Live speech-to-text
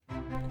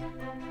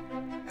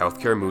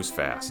Healthcare moves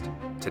fast.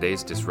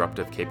 Today's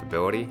disruptive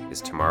capability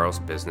is tomorrow's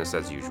business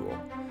as usual.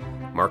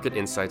 Market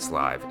Insights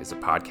Live is a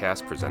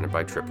podcast presented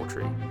by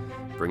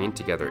TripleTree, bringing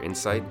together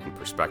insight and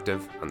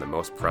perspective on the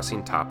most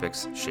pressing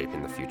topics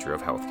shaping the future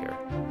of healthcare.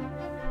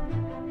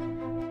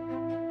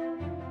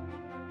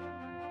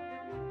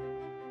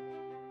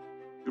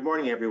 Good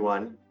morning,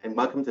 everyone, and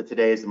welcome to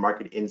today's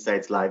Market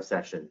Insights Live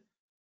session.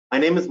 My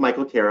name is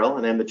Michael Carroll,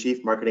 and I'm the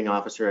Chief Marketing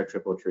Officer at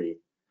TripleTree.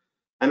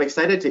 I'm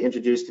excited to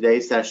introduce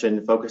today's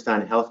session focused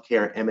on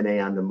healthcare M&A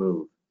on the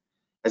move.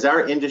 As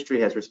our industry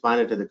has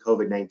responded to the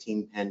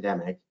COVID-19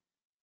 pandemic,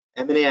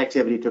 M&A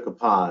activity took a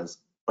pause,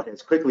 but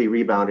has quickly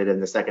rebounded in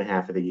the second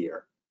half of the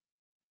year.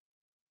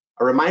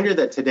 A reminder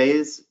that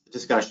today's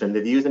discussion,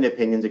 the views and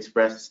opinions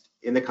expressed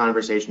in the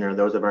conversation are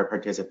those of our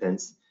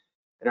participants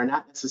and are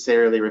not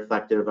necessarily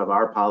reflective of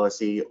our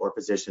policy or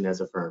position as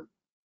a firm.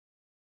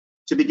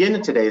 To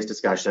begin today's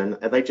discussion,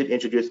 I'd like to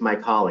introduce my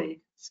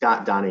colleague,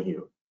 Scott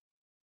Donahue.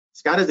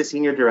 Scott is a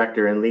senior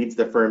director and leads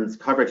the firm's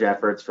coverage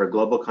efforts for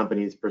global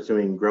companies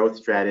pursuing growth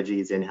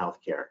strategies in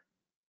healthcare.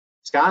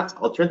 Scott,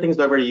 I'll turn things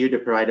over to you to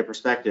provide a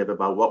perspective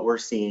about what we're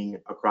seeing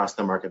across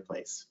the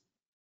marketplace.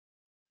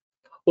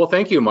 Well,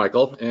 thank you,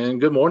 Michael, and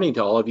good morning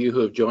to all of you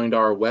who have joined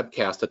our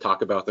webcast to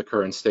talk about the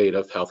current state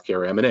of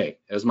healthcare M&A.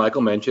 As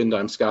Michael mentioned,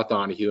 I'm Scott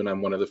Donahue, and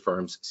I'm one of the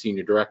firm's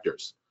senior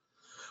directors.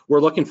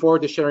 We're looking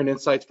forward to sharing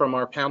insights from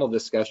our panel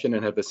discussion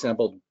and have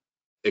assembled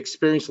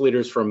experienced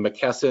leaders from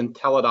McKesson,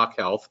 Teladoc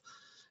Health,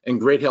 and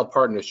Great Health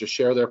Partners to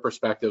share their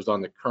perspectives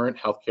on the current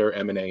healthcare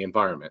M&A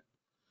environment.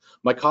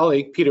 My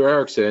colleague, Peter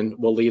Erickson,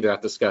 will lead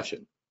that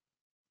discussion.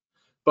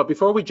 But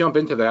before we jump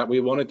into that, we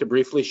wanted to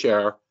briefly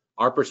share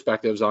our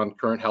perspectives on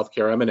current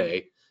healthcare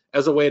M&A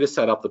as a way to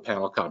set up the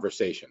panel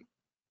conversation.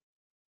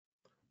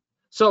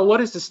 So what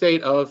is the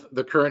state of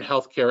the current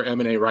healthcare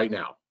M&A right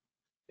now?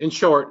 In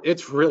short,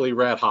 it's really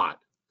red hot.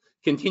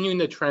 Continuing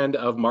the trend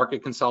of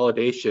market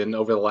consolidation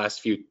over the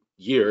last few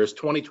years,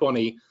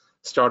 2020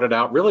 started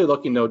out really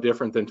looking no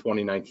different than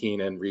 2019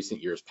 and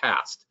recent years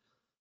past.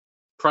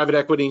 Private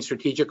equity and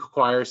strategic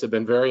acquirers have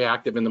been very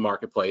active in the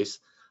marketplace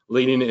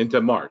leading into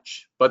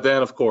March. But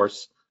then, of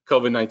course,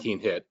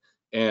 COVID-19 hit,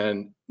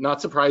 and not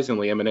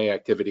surprisingly, M&A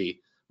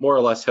activity more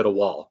or less hit a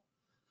wall.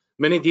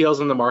 Many deals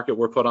in the market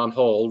were put on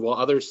hold while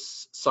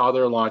others saw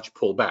their launch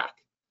pull back.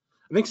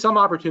 I think some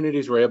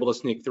opportunities were able to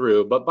sneak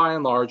through, but by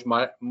and large,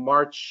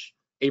 March,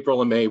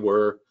 April, and May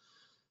were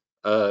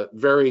a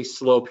very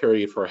slow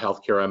period for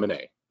healthcare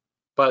M&A.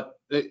 But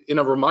in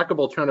a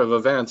remarkable turn of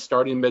events,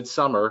 starting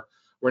midsummer,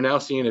 we're now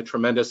seeing a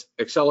tremendous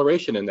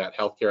acceleration in that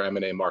healthcare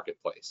M&A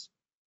marketplace.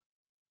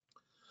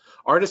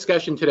 Our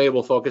discussion today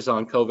will focus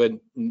on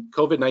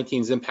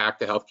COVID-19's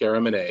impact to healthcare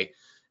M&A,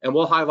 and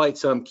we'll highlight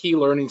some key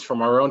learnings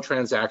from our own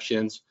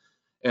transactions,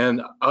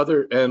 and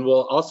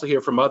we'll also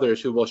hear from others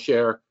who will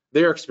share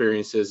their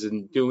experiences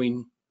in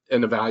doing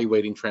and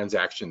evaluating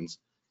transactions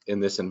in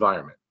this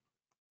environment.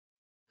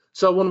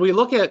 So when we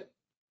look at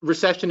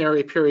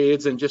recessionary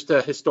periods and just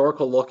a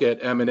historical look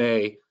at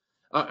M&A,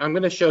 I'm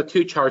going to show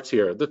two charts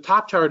here. The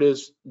top chart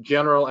is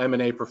general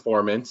M&A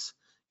performance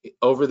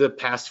over the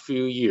past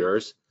few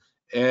years,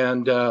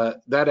 and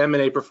that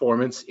M&A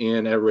performance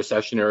in a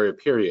recessionary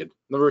period.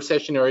 The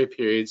recessionary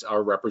periods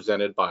are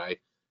represented by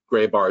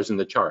gray bars in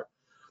the chart.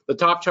 The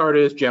top chart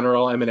is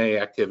general M&A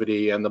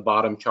activity, and the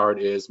bottom chart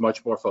is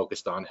much more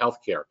focused on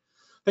healthcare.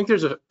 I think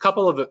there's a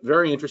couple of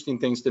very interesting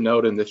things to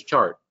note in this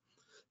chart.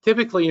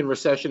 Typically in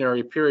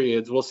recessionary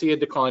periods, we'll see a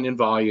decline in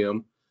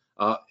volume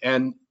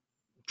and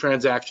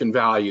transaction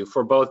value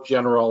for both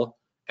general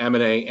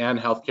M&A and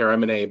healthcare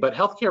M&A, but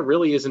healthcare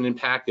really isn't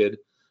impacted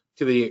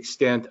to the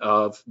extent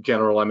of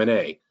general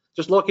M&A.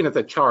 Just looking at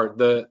the chart,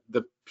 the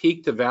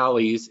peak to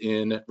valleys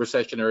in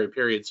recessionary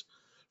periods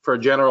for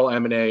general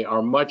M&A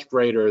are much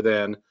greater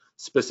than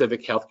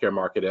specific healthcare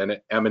market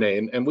and M&A,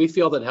 and we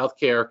feel that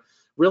healthcare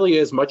really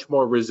is much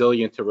more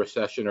resilient to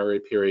recessionary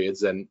periods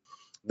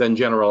than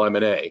general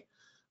M&A.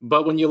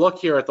 But when you look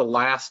here at the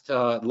last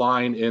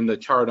line in the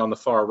chart on the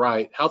far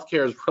right,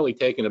 healthcare has really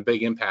taken a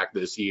big impact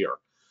this year.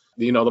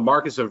 The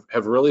markets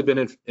have really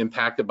been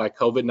impacted by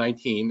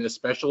COVID-19,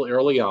 especially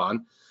early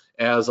on,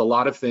 as a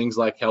lot of things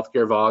like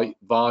healthcare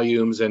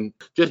volumes and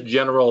just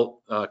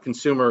general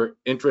consumer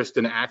interest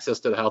and access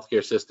to the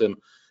healthcare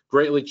system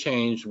greatly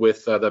changed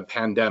with the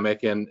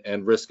pandemic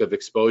and risk of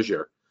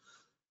exposure.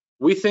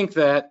 We think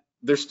that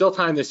there's still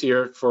time this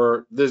year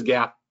for this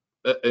gap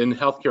in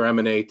healthcare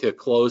M&A to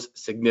close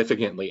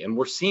significantly, and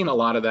we're seeing a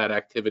lot of that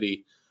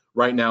activity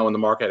right now in the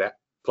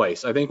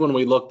marketplace. I think when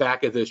we look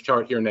back at this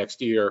chart here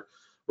next year,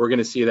 we're going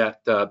to see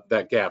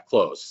that gap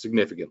close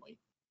significantly.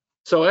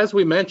 So as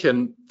we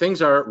mentioned,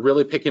 things are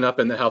really picking up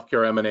in the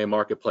healthcare M&A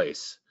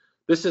marketplace.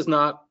 This is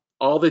not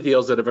all the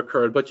deals that have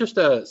occurred, but just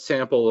a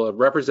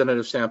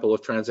representative sample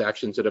of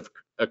transactions that have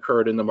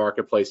occurred in the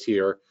marketplace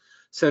here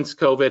since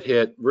COVID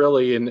hit,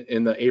 really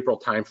in the April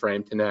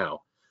timeframe to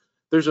now.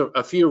 There's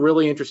a few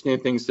really interesting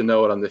things to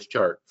note on this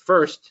chart.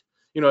 First,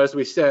 as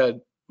we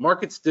said,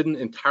 markets didn't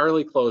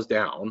entirely close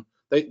down.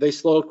 They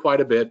slowed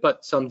quite a bit,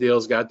 but some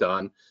deals got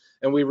done.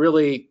 And we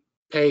really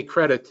pay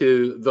credit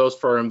to those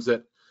firms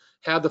that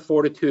had the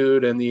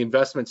fortitude and the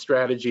investment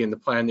strategy and the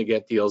plan to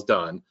get deals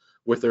done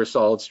with their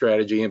solid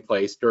strategy in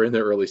place during the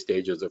early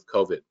stages of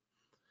COVID.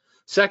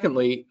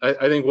 Secondly,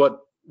 I think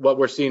what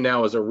we're seeing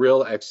now is a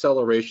real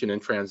acceleration in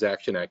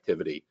transaction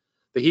activity.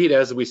 The heat,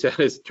 as we said,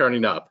 is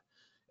turning up,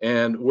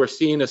 and we're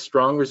seeing a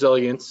strong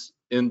resilience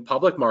in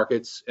public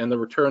markets and the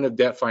return of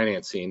debt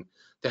financing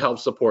to help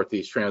support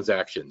these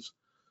transactions.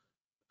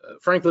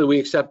 Frankly, we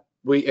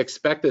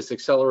expect this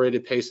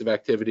accelerated pace of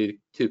activity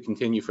to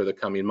continue for the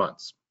coming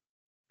months.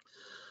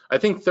 I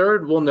think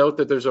third, we'll note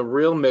that there's a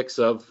real mix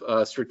of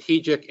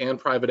strategic and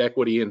private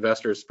equity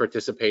investors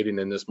participating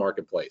in this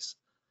marketplace.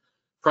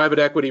 Private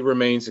equity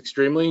remains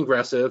extremely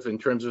aggressive in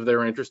terms of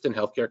their interest in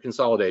healthcare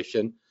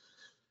consolidation.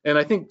 And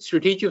I think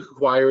strategic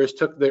acquirers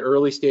took the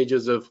early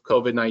stages of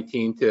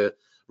COVID-19 to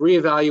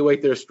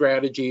reevaluate their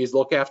strategies,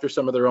 look after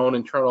some of their own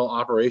internal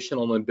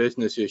operational and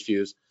business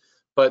issues.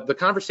 But the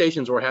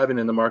conversations we're having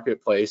in the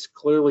marketplace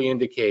clearly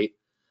indicate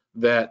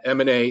that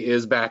M&A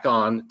is back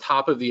on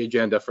top of the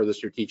agenda for the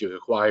strategic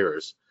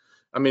acquirers.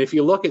 I mean, if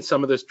you look at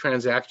some of these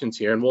transactions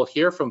here, and we'll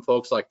hear from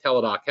folks like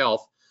Teladoc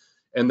Health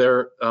and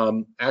their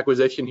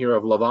acquisition here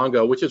of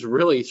Livongo, which is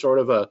really sort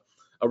of a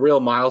real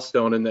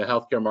milestone in the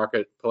healthcare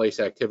marketplace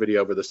activity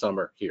over the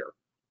summer here.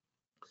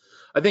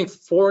 I think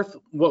fourth,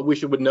 what we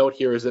should note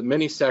here is that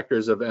many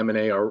sectors of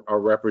M&A are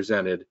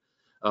represented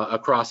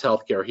across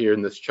healthcare here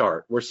in this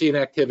chart. We're seeing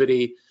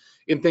activity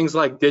in things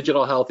like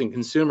digital health and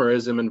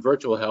consumerism and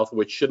virtual health,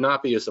 which should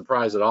not be a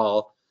surprise at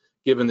all,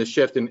 given the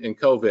shift in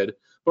COVID.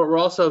 But we're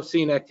also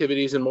seeing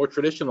activities in more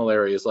traditional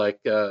areas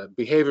like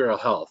behavioral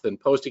health and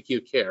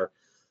post-acute care,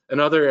 and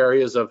other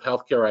areas of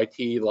healthcare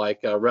IT like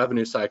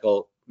revenue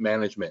cycle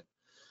management.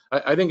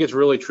 I think it's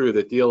really true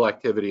that deal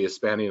activity is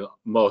spanning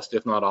most,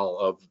 if not all,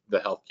 of the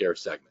healthcare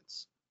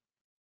segments.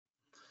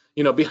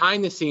 You know,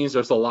 behind the scenes,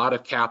 there's a lot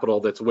of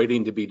capital that's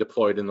waiting to be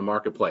deployed in the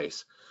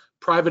marketplace.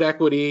 Private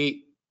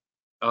equity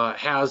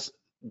has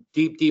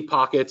deep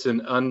pockets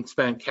and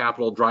unspent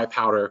capital, dry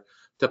powder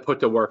to put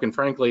to work. And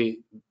frankly,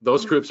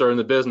 those groups are in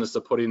the business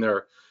of putting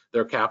their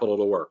capital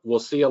to work. We'll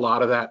see a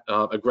lot of that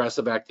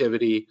aggressive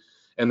activity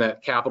and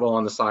that capital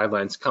on the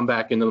sidelines come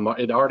back into the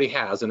market. It already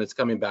has, and it's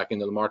coming back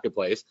into the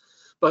marketplace.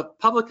 But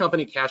public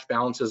company cash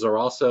balances are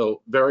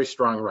also very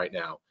strong right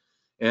now.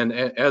 And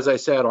as I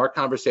said, our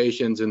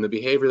conversations and the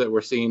behavior that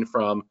we're seeing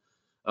from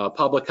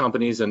public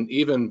companies and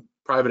even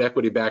private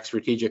equity-backed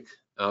strategic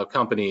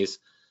companies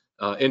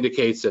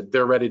indicates that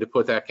they're ready to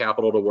put that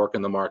capital to work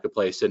in the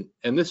marketplace.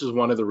 And this is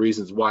one of the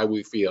reasons why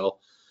we feel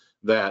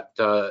that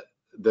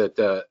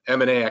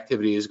M&A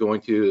activity is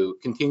going to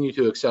continue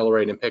to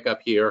accelerate and pick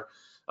up here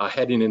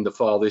heading into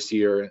fall this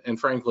year and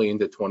frankly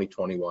into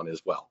 2021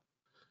 as well.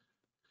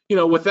 You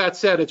know, with that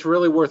said, it's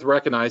really worth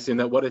recognizing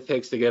that what it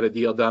takes to get a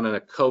deal done in a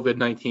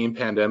COVID-19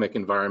 pandemic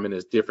environment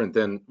is different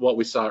than what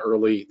we saw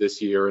early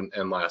this year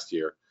and last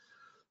year.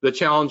 The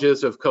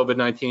challenges of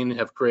COVID-19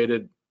 have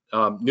created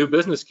new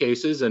business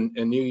cases and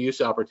new use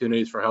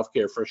opportunities for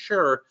healthcare for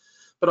sure,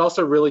 but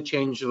also really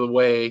changed the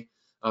way,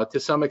 to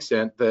some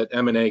extent, that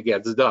M&A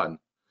gets done.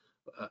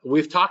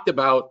 We've talked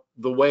about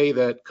the way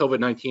that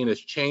COVID-19 has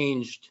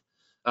changed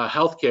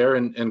healthcare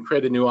and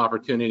created new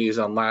opportunities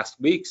on last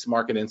week's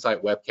Market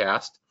Insight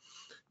webcast,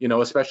 you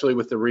know, especially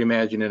with the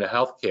reimagining of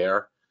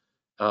healthcare.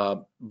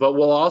 But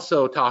we'll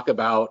also talk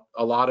about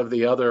a lot of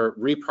the other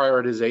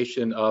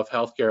reprioritization of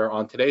healthcare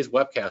on today's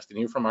webcast and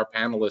hear from our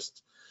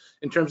panelists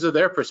in terms of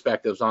their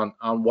perspectives on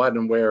what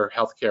and where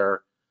healthcare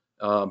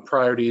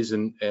priorities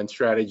and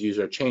strategies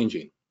are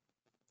changing.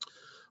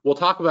 We'll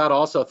talk about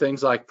also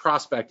things like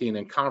prospecting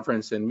and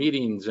conference and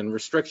meetings and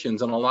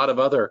restrictions and a lot of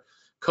other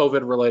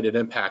COVID-related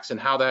impacts and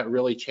how that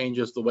really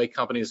changes the way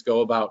companies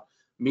go about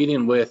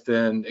meeting with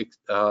and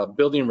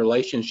building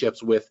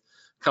relationships with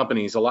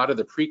companies, a lot of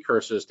the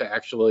precursors to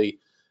actually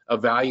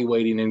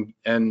evaluating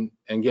and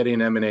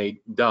getting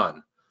M&A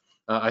done.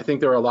 I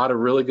think there are a lot of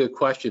really good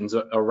questions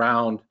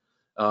around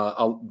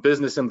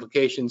business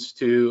implications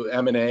to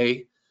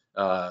M&A,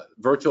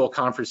 virtual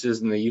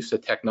conferences and the use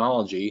of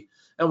technology.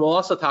 And we'll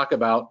also talk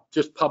about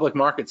just public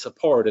market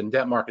support and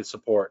debt market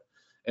support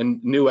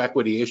and new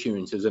equity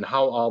issuances and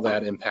how all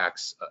that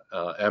impacts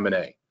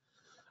M&A.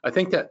 I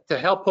think that to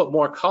help put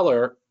more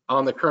color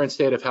on the current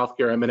state of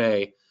healthcare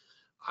M&A,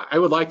 I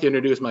would like to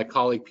introduce my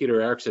colleague Peter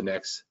Erickson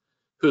next,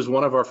 who's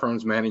one of our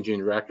firm's managing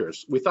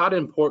directors. We thought it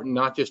important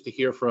not just to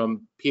hear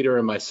from Peter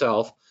and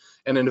myself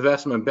and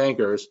investment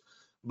bankers,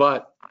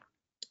 but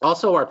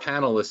also our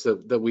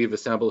panelists that we've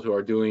assembled who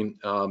are doing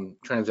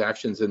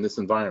transactions in this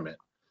environment.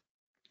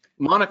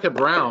 Monica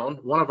Brown,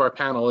 one of our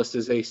panelists,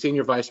 is a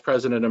senior vice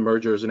president of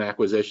mergers and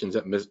acquisitions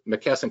at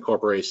McKesson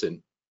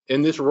Corporation.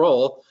 In this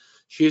role,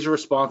 she's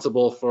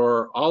responsible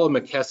for all of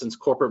McKesson's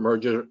corporate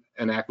merger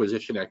and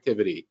acquisition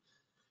activity.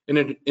 In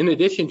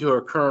addition to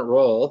her current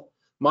role,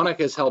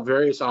 Monica has held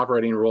various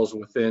operating roles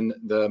within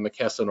the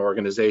McKesson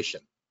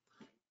organization.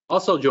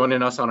 Also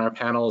joining us on our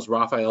panel is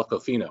Rafael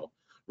Cofino.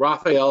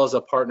 Rafael is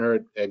a partner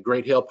at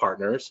Great Hill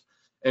Partners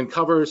and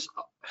covers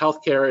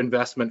healthcare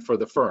investment for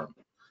the firm.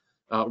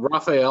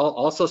 Rafael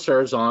also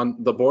serves on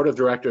the board of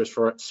directors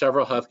for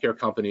several healthcare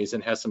companies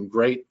and has some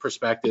great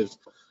perspectives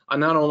on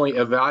not only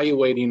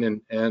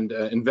evaluating and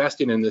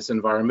investing in this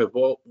environment,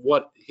 but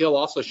what he'll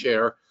also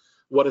share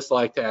what it's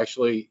like to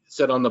actually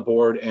sit on the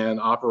board and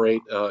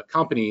operate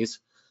companies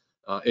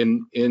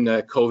in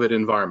a COVID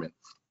environment.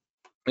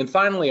 And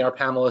finally, our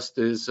final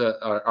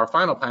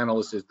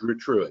panelist is Drew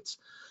Truitz.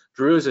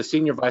 Drew is a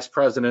senior vice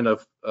president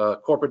of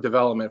corporate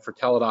development for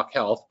Teladoc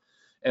Health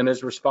and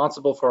is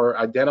responsible for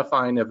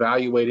identifying,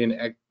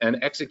 evaluating, and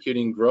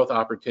executing growth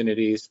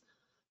opportunities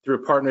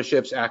through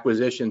partnerships,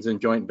 acquisitions, and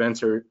joint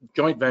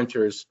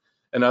ventures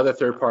and other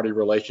third-party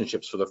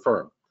relationships for the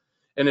firm.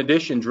 In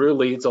addition, Drew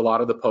leads a lot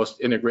of the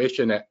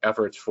post-integration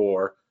efforts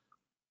for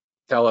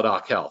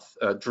Teladoc Health.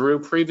 Drew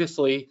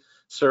previously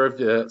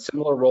served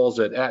similar roles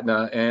at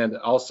Aetna and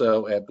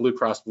also at Blue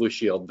Cross Blue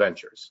Shield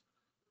Ventures.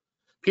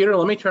 Peter,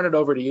 let me turn it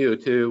over to you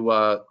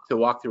to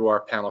walk through our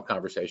panel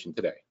conversation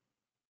today.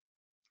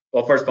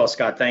 Well, first of all,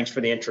 Scott, thanks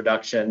for the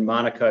introduction.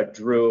 Monica,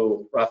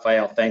 Drew,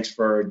 Rafael, thanks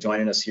for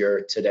joining us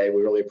here today.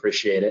 We really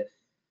appreciate it.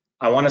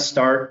 I want to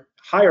start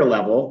higher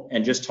level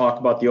and just talk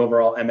about the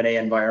overall M&A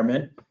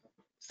environment.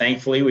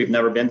 Thankfully, we've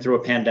never been through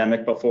a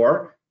pandemic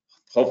before.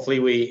 Hopefully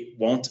we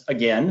won't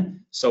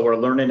again. So we're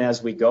learning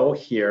as we go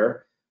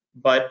here.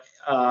 But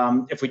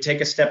if we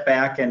take a step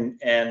back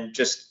and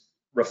just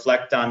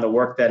reflect on the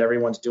work that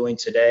everyone's doing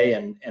today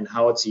and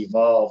how it's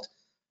evolved,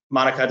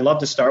 Monica, I'd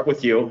love to start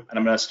with you, and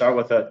I'm going to start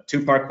with a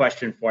two-part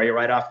question for you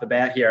right off the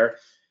bat here,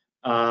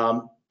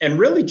 and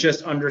really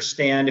just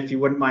understand, if you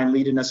wouldn't mind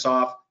leading us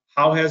off,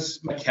 how has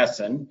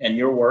McKesson and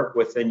your work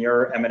within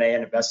your M&A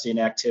and investing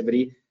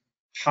activity,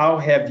 how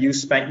have you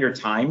spent your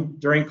time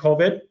during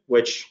COVID,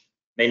 which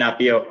may not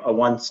be a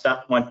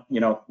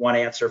one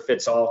answer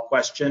fits all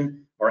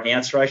question or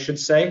answer, I should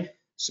say,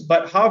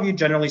 but how have you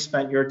generally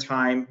spent your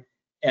time?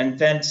 And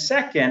then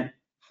second,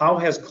 how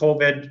has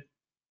COVID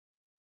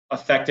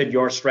affected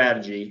your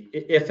strategy,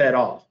 if at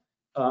all?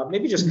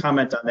 Maybe just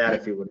comment on that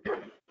if you would.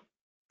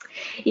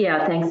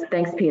 Yeah,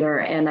 thanks, Peter.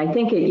 And I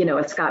think,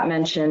 as Scott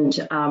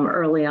mentioned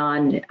early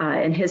on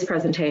in his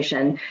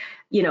presentation,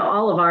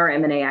 all of our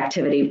M&A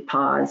activity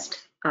paused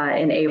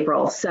in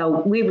April.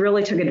 So we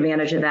really took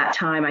advantage of that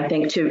time, I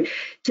think, to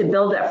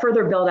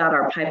further build out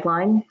our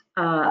pipeline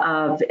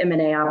of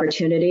M&A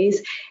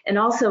opportunities, and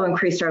also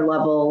increased our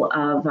level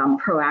of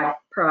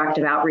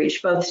proactive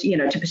outreach, both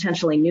to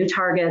potentially new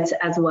targets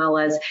as well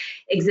as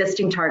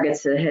existing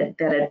targets that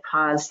had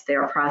paused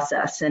their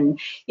process. And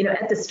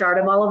at the start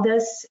of all of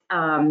this,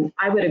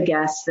 I would have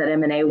guessed that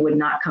M&A would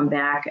not come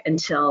back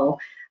until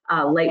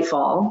late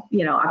fall,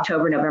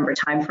 October, November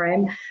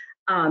timeframe.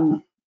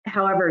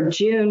 However,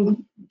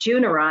 June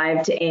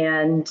arrived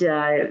and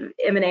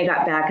M&A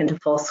got back into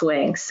full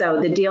swing. So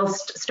the deals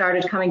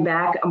started coming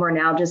back, and we're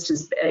now just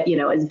as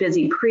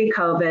busy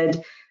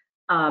pre-COVID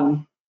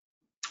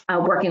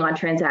working on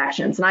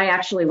transactions. And I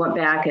actually went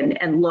back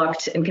and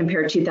looked and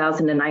compared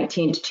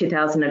 2019 to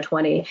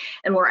 2020,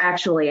 and we're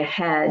actually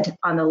ahead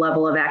on the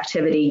level of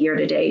activity year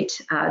to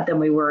date than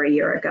we were a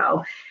year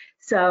ago.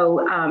 So,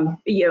 I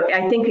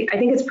think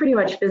it's pretty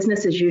much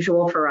business as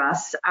usual for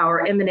us.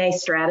 Our M&A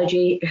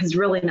strategy has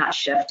really not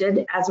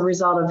shifted as a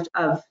result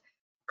of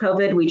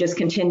COVID. We just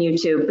continue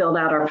to build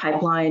out our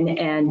pipeline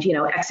and,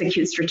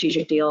 execute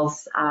strategic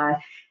deals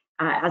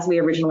as we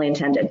originally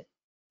intended.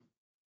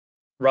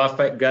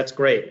 Rafael, that's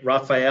great.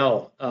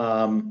 Rafael,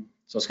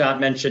 so Scott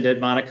mentioned it,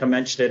 Monica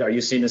mentioned it. Are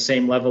you seeing the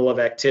same level of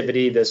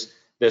activity, this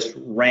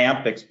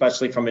ramp,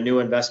 especially from a new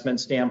investment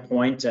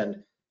standpoint?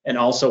 And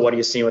also, what are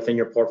you seeing within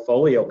your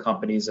portfolio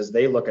companies as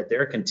they look at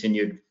their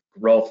continued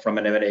growth from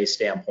an M&A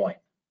standpoint?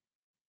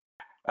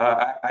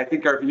 I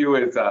think our view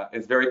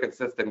is very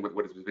consistent with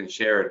what has been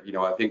shared.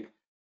 I think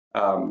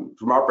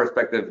from our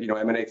perspective,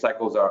 M&A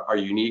cycles are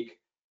unique,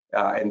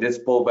 and this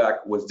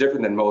pullback was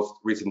different than most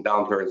recent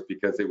downturns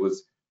because it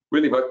was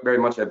really very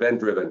much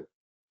event-driven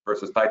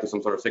versus tied to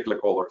some sort of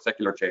cyclical or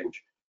secular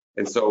change.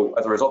 And so,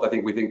 as a result,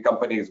 we think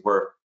companies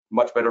were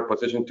much better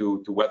positioned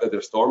to weather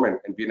the storm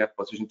and be in a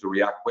position to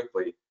react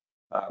quickly.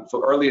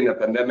 So early in the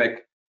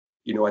pandemic,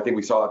 I think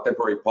we saw a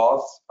temporary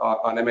pause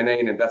on M&A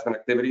and investment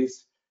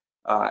activities.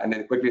 And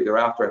then quickly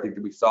thereafter, I think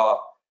that we saw,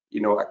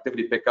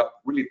 activity pick up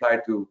really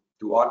tied to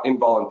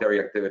involuntary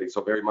activity, so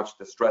very much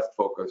distressed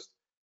focused.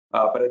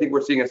 But I think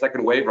we're seeing a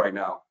second wave right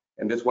now.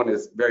 And this one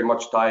is very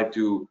much tied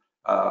to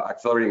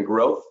accelerating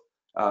growth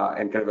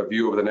and kind of a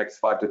view over the next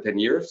 5 to 10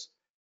 years.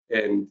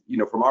 And,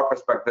 from our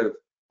perspective,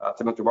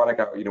 similar to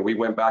Monica, we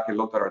went back and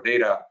looked at our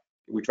data.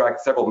 We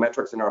tracked several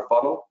metrics in our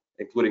funnel,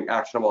 including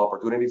actionable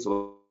opportunities.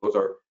 So those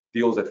are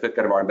deals that fit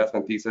kind of our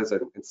investment thesis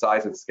and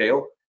size and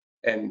scale.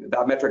 And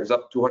that metric is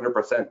up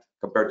 200%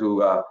 compared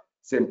to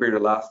same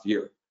period last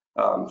year.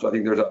 So I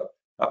think there's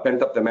a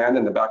pent-up demand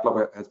and the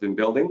backlog has been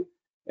building.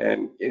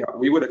 And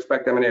we would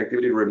expect M&A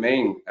activity to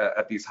remain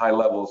at these high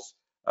levels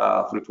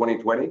through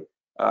 2020.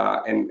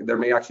 And there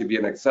may actually be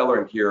an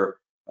accelerant here,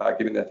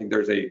 given that I think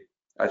there's a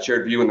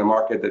shared view in the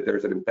market that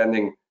there's an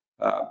impending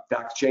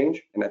tax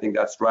change, and I think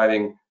that's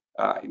driving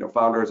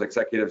founders,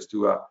 executives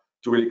to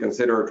really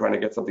consider trying to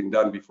get something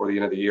done before the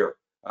end of the year.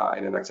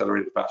 in an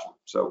accelerated fashion.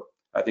 So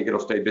I think it'll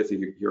stay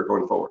busy here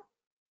going forward.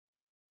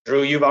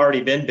 Drew, you've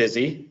already been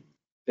busy.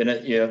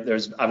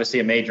 There's obviously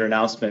a major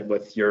announcement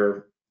with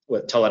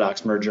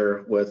Teladoc's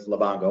merger with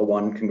Livongo.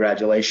 One,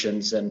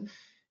 congratulations, and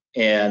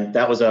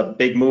that was a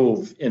big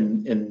move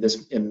in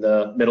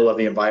the middle of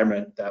the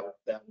environment that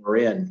we're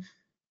in.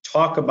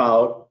 Talk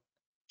about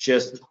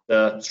just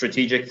the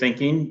strategic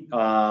thinking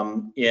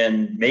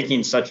in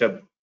making such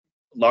a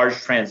large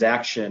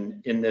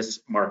transaction in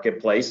this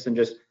marketplace, and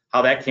just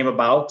how that came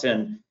about,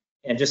 and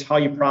just how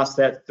you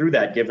process through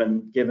that,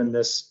 given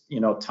this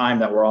time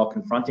that we're all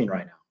confronting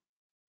right now.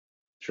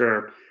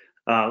 Sure.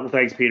 Well,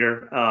 thanks,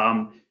 Peter.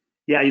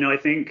 Yeah, I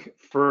think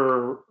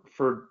for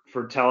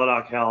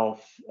Teladoc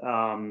Health,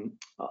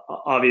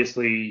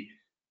 obviously,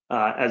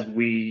 as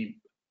we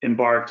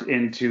embarked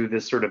into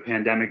this sort of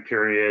pandemic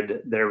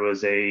period, there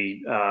was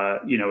a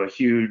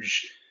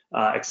huge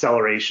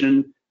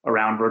acceleration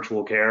around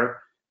virtual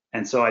care.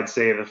 And so I'd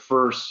say the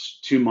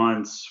first 2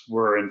 months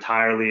were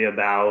entirely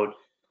about,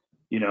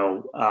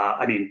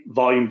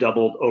 volume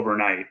doubled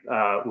overnight.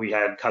 We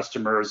had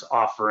customers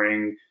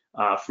offering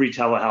free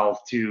telehealth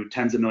to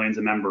tens of millions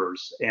of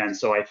members. And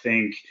so I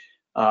think,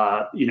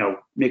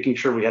 making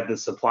sure we had the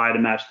supply to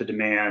match the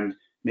demand,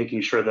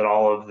 making sure that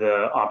all of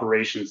the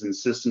operations and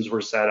systems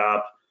were set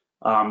up,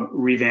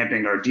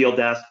 revamping our deal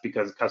desk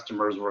because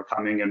customers were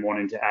coming and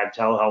wanting to add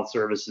telehealth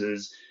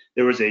services.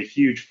 There was a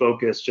huge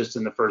focus just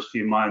in the first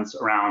few months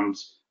around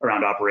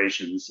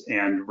operations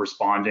and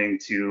responding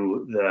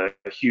to the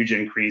huge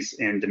increase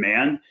in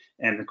demand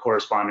and the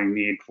corresponding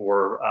need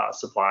for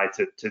supply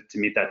to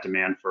meet that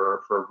demand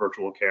for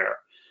virtual care.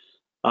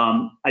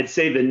 I'd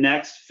say the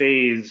next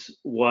phase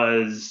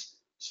was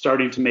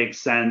starting to make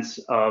sense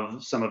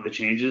of some of the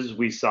changes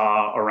we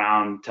saw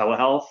around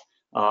telehealth.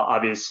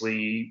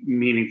 Obviously,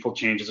 meaningful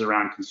changes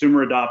around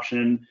consumer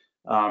adoption,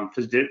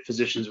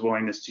 physicians'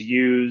 willingness to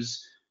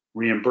use,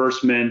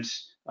 reimbursement,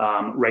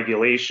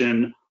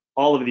 regulation.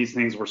 All of these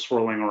things were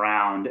swirling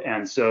around,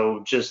 and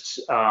so just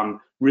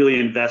really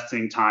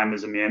investing time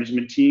as a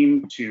management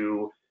team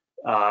to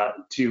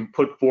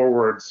put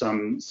forward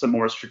some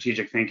more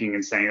strategic thinking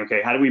and saying,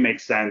 okay, how do we make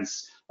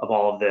sense of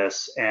all of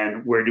this,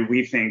 and where do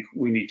we think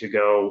we need to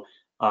go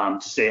to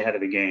stay ahead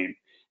of the game?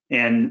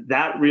 And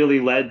that really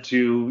led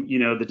to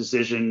the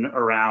decision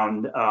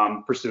around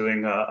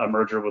pursuing a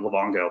merger with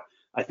Livongo.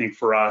 I think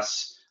for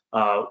us,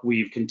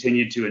 we've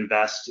continued to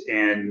invest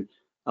in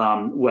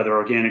whether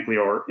organically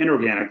or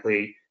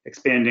inorganically,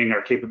 expanding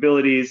our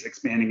capabilities,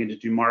 expanding into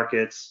new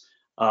markets.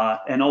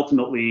 And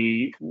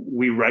ultimately,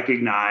 we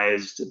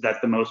recognized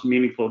that the most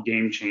meaningful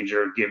game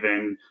changer,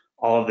 given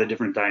all of the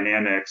different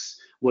dynamics,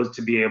 was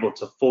to be able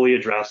to fully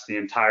address the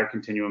entire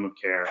continuum of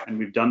care. And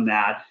we've done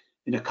that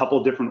in a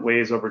couple different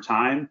ways over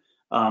time.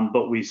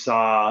 But we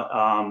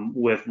saw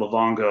with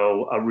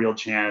Livongo a real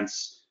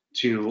chance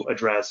to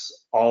address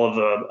all of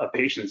a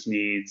patient's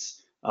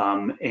needs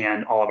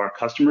and all of our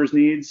customers'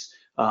 needs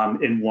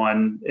in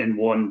one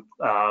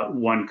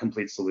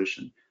complete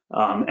solution.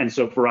 And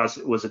so for us,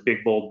 it was a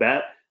big, bold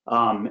bet.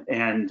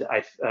 And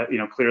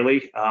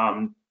clearly,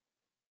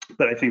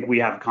 but I think we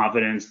have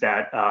confidence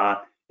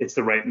that it's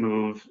the right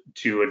move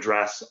to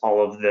address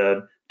all of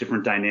the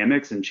different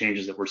dynamics and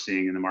changes that we're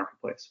seeing in the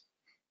marketplace.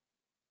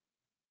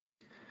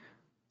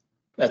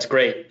 That's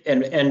great.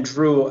 And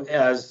Drew,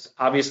 as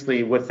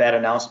obviously with that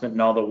announcement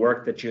and all the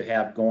work that you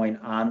have going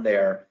on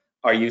there,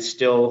 are you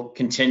still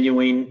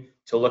continuing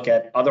to look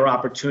at other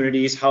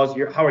opportunities? How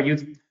are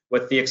you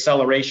with the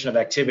acceleration of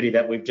activity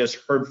that we've just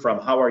heard from?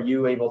 How are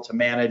you able to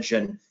manage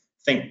and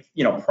think,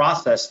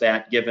 process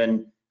that,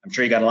 given I'm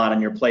sure you got a lot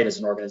on your plate as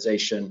an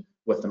organization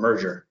with the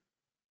merger?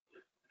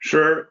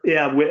 Sure.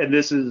 Yeah, and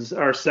this is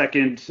our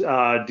second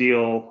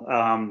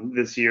deal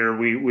this year.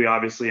 We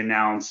obviously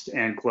announced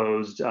and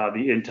closed the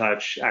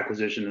InTouch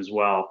acquisition as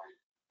well.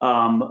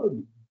 But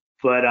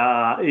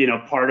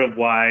part of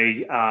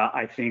why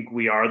I think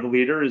we are the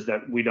leader is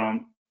that we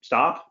don't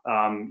stop.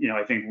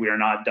 I think we are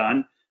not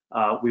done.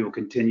 We will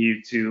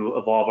continue to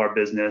evolve our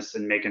business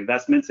and make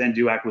investments and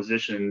do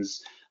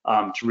acquisitions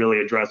to really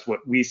address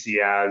what we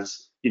see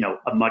as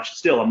a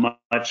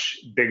much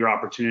bigger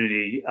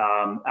opportunity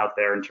out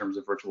there in terms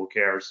of virtual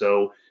care.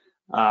 So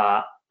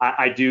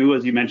I do,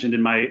 as you mentioned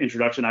in my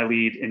introduction, I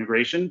lead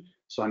integration.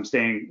 So I'm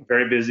staying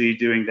very busy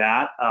doing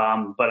that,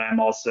 but I'm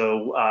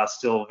also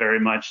still very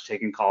much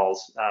taking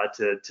calls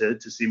to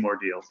see more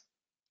deals.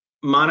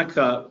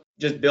 Monica,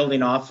 just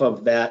building off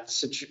of that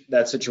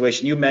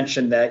situation, you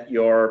mentioned that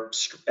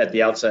at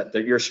the outset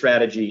that your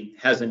strategy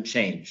hasn't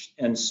changed,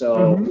 and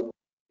so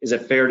is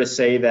it fair to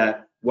say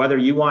that whether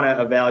you want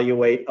to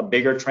evaluate a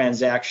bigger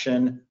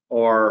transaction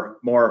or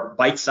more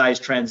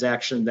bite-sized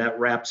transaction that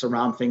wraps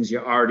around things you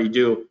already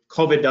do,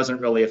 COVID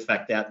doesn't really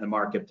affect that in the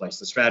marketplace?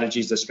 The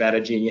strategy is the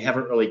strategy, and you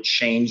haven't really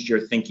changed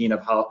your thinking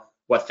of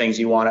what things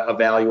you want to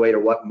evaluate or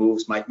what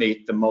moves might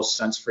make the most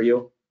sense for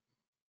you?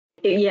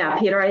 Yeah,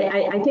 Peter,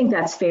 I think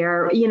that's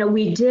fair.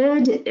 We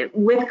did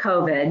with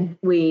COVID,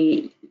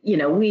 we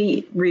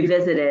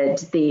revisited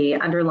the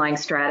underlying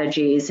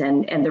strategies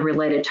and the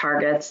related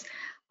targets.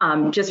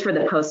 just for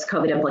the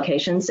post-COVID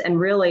implications, and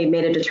really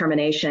made a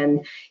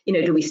determination,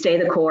 do we stay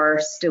the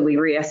course, do we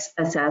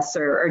reassess,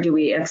 or do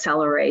we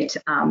accelerate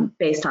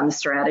based on the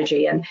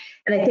strategy? And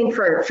I think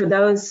for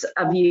those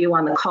of you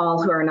on the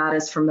call who are not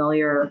as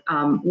familiar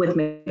with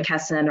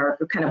McKesson or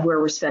kind of where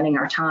we're spending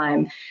our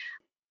time,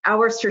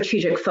 our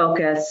strategic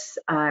focus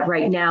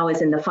right now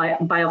is in the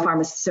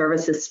biopharma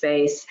services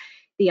space,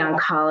 the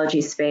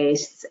oncology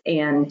space,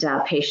 and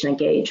patient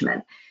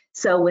engagement.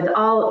 So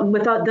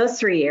with those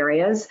three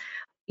areas,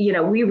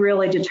 we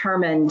really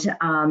determined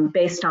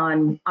based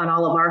on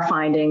all of our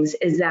findings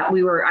is that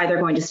we were either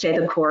going to stay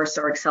the course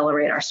or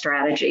accelerate our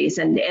strategies.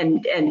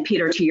 And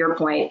Peter, to your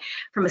point,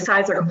 from a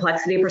size or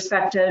complexity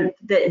perspective,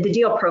 the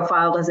deal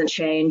profile doesn't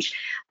change.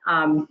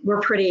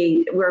 We're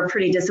pretty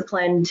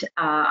disciplined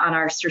on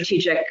our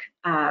strategic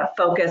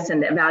focus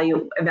and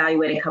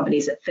evaluating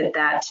companies that fit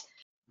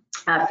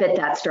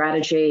that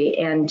strategy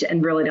and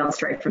really don't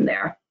stray from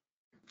there.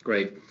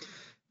 Great.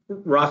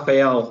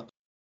 Rafael,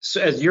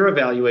 so as you're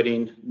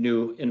evaluating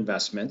new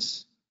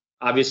investments,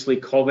 obviously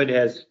COVID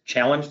has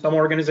challenged some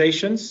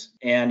organizations,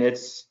 and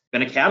it's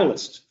been a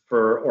catalyst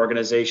for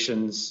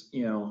organizations,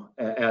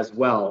 as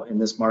well in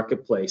this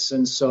marketplace.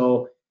 And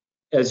so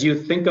as you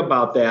think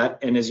about that,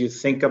 and as you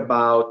think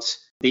about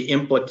the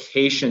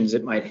implications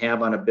it might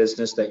have on a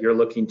business that you're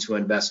looking to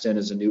invest in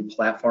as a new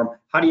platform,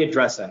 how do you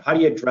address that? How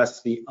do you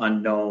address the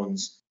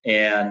unknowns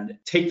and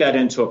take that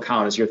into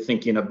account as you're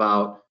thinking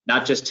about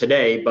not just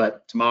today,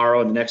 but tomorrow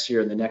and the next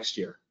year and the next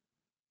year?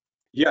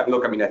 Yeah,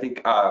 look, I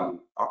think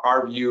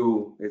our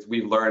view is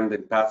we've learned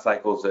in past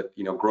cycles that,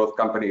 growth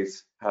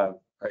companies have,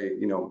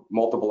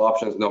 multiple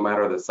options no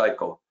matter the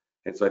cycle.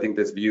 And so I think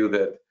this view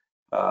that,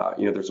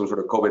 there's some sort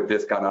of COVID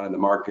discount out in the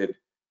market,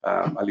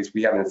 at least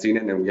we haven't seen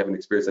it and we haven't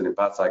experienced it in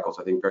past cycles.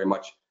 I think very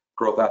much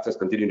growth assets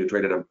continue to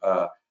trade at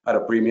a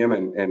premium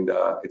and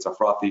it's a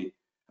frothy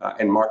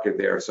end market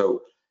there.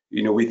 So,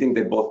 we think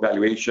that both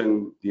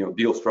valuation,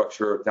 deal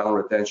structure, talent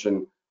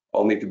retention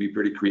all need to be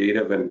pretty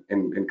creative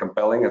and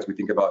compelling as we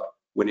think about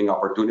winning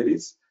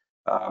opportunities.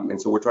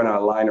 And so we're trying to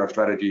align our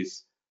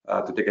strategies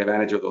to take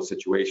advantage of those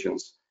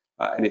situations.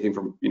 Anything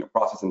from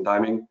process and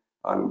timing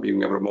on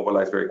being able to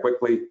mobilize very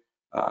quickly.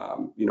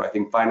 I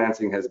think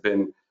financing has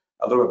been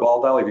a little bit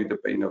volatile.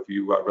 If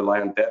you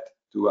rely on debt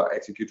to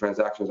execute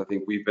transactions, I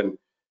think we've been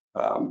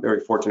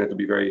very fortunate to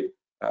be very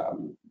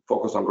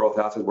focused on growth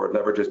assets where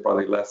leverage is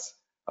probably less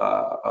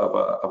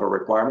of a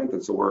requirement,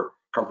 and so we're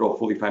comfortable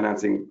fully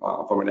financing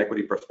from an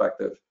equity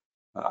perspective.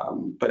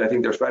 But I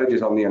think there's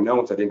strategies on the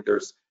unknowns. I think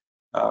there's,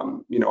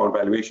 on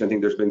valuation, I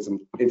think there's been some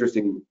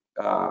interesting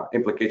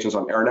implications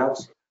on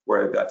earnouts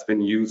where that's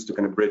been used to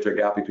kind of bridge a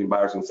gap between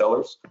buyers and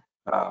sellers.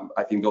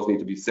 I think those need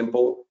to be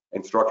simple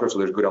and structured so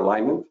there's good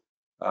alignment.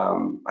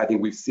 I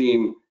think we've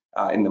seen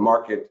in the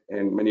market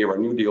and many of our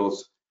new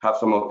deals have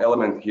some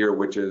element here,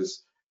 which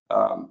is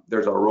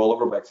there's a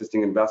rollover by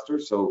existing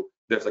investors. So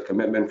there's a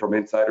commitment from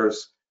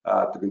insiders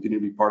to continue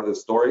to be part of the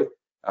story.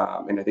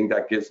 And I think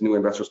that gives new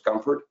investors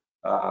comfort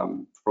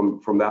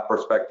from that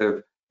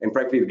perspective. And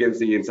frankly, it gives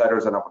the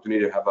insiders an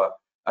opportunity to have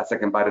a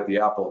second bite at the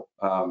apple.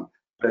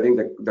 But I think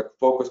the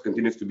focus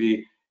continues to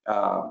be,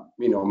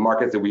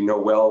 markets that we know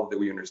well, that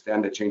we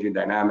understand the changing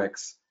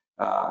dynamics,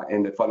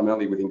 and that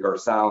fundamentally we think are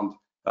sound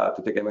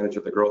to take advantage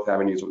of the growth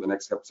avenues over the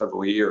next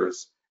several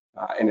years.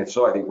 And if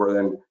so, I think we're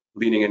then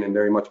leaning in and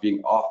very much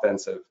being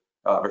offensive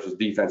versus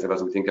defensive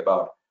as we think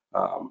about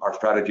our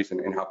strategies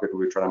and how quickly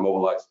we're trying to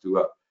mobilize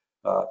to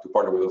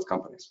partner with those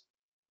companies.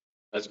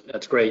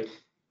 That's great.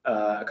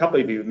 A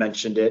couple of you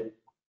mentioned it.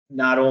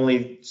 Not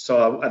only,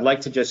 so I'd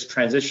like to just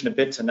transition a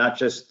bit to not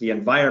just the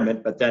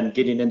environment, but then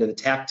getting into the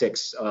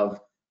tactics of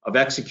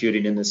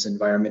executing in this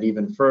environment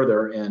even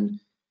further.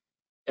 And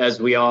as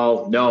we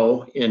all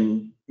know,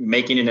 in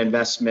making an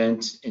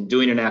investment, in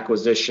doing an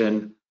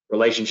acquisition,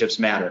 relationships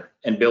matter,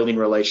 and building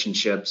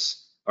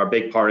relationships are a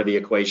big part of the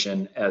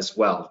equation as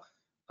well.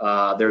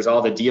 There's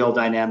all the deal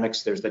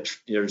dynamics, there's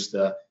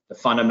the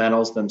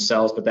fundamentals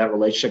themselves, but that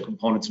relationship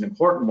component's an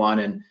important one.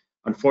 And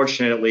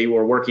unfortunately,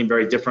 we're working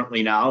very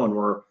differently now, and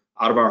we're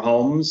out of our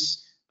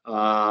homes.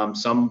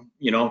 Some,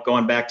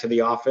 going back to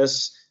the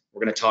office.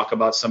 We're going to talk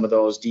about some of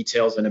those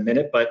details in a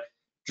minute. But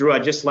Drew,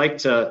 I'd just like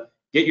to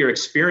get your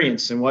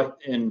experience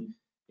in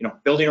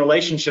building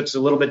relationships a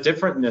little bit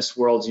different in this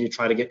world. So you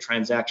try to get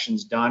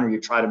transactions done, or you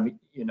try to,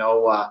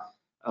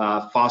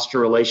 foster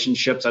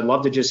relationships. I'd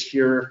love to just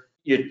hear.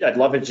 I'd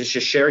love to just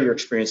share your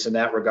experience in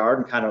that regard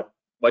and kind of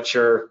what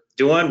you're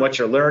doing, what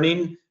you're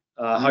learning,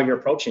 how you're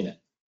approaching it.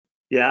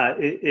 Yeah,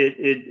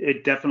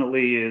 it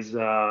definitely is.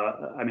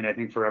 I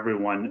think for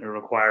everyone, it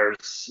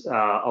requires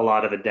a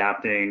lot of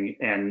adapting,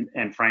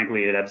 and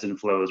frankly, it ebbs and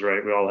flows,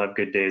 right? We all have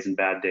good days and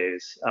bad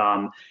days.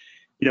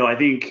 I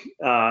think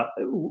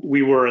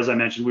we were, as I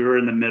mentioned, we were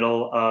in the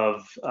middle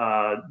of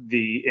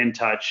the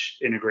InTouch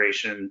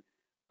integration,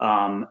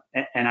 and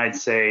I'd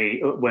say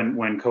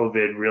when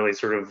COVID really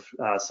sort of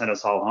sent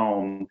us all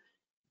home,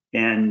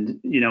 and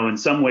in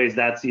some ways,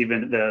 that's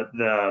even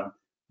the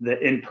the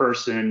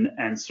in-person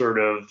and sort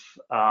of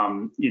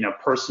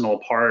personal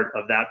part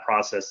of that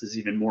process is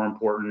even more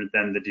important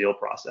than the deal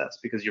process,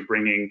 because you're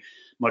bringing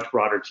much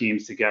broader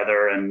teams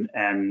together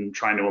and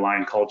trying to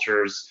align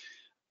cultures.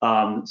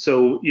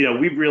 So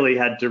we've really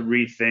had to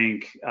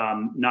rethink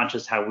not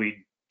just how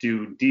we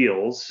do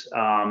deals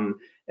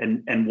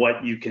and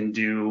what you can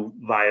do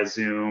via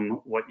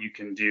Zoom, what you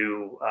can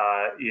do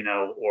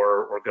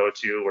or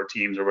GoTo or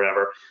Teams or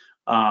whatever.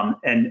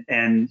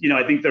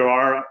 I think there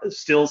are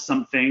still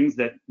some things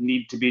that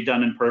need to be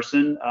done in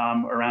person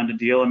around a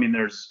deal. I mean,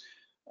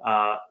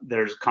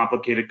 there's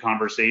complicated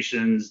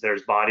conversations,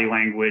 there's body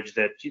language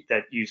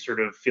that you sort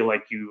of feel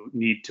like you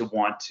need to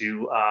want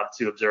to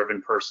observe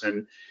in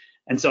person.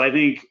 And so I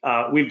think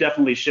we've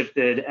definitely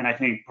shifted, and I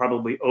think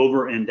probably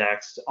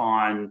over-indexed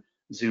on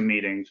Zoom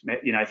meetings.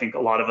 I think a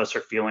lot of us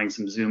are feeling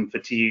some Zoom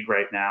fatigue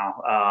right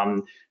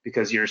now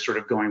because you're sort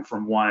of going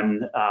from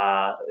one,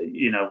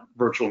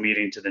 virtual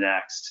meeting to the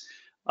next.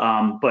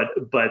 But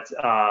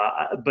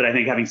I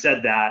think having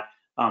said that,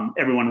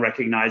 everyone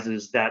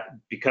recognizes that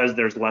because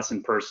there's less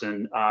in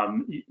person,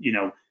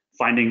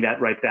 finding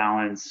that right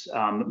balance,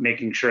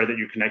 making sure that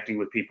you're connecting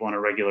with people on a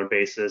regular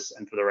basis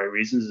and for the right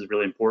reasons is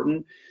really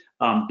important.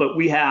 But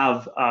we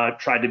have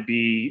tried to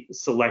be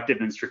selective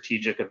and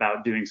strategic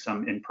about doing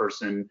some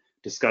in-person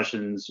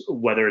discussions,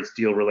 whether it's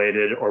deal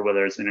related or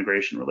whether it's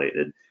integration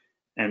related.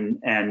 And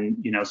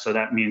so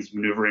that means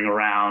maneuvering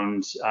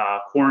around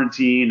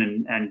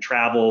quarantine and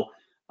travel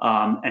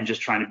and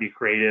just trying to be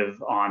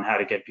creative on how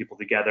to get people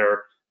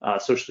together,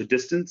 socially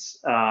distance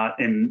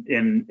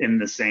in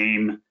the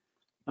same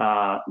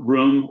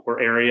room or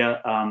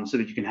area so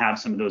that you can have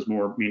some of those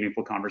more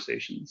meaningful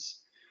conversations.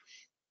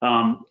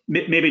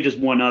 Maybe just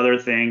one other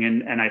thing,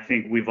 and I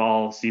think we've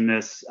all seen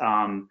this,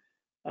 not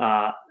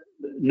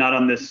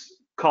on this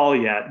call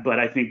yet, but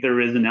I think there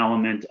is an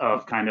element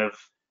of kind of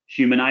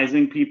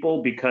humanizing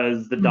people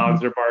because the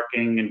dogs are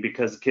barking and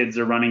because kids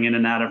are running in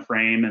and out of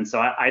frame. And so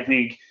I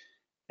think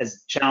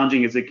as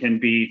challenging as it can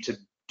be to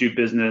do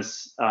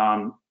business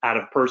out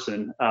of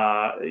person,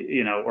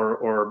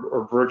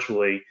 or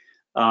virtually,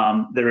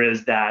 there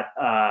is that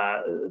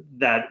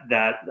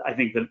I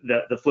think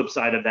the flip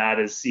side of that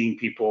is seeing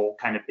people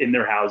kind of in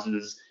their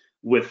houses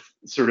with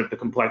sort of the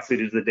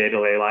complexities of the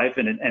day-to-day life,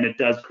 and it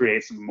does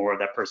create some more of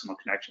that personal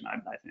connection, I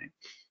think.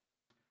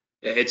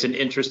 It's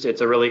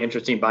a really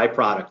interesting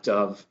byproduct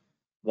of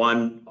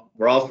one,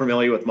 we're all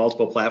familiar with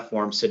multiple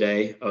platforms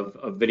today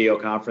of video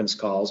conference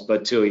calls,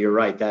 but two, you're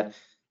right that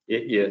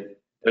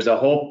there's a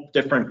whole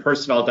different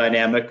personal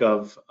dynamic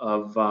of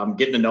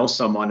getting to know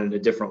someone in a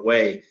different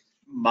way.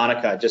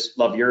 Monica, just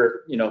love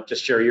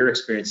just share your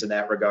experience in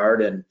that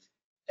regard.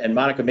 And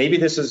Monica, maybe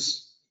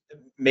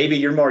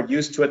you're more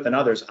used to it than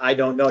others. I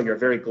don't know. You're a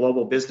very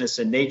global business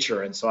in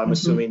nature. And so I'm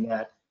assuming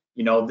that,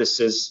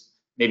 this is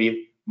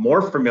maybe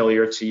more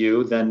familiar to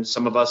you than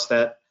some of us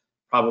that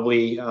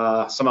probably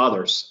some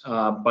others.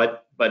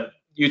 But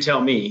you tell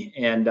me,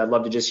 and I'd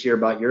love to just hear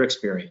about your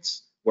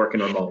experience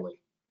working remotely.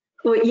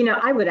 Well,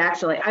 I would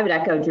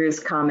echo Drew's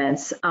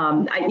comments.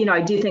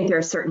 I do think there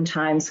are certain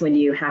times when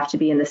you have to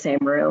be in the same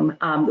room.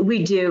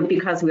 We do,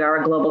 because we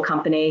are a global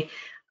company,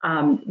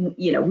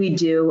 we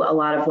do a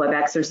lot of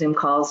WebEx or Zoom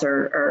calls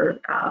or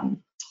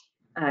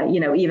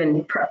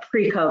even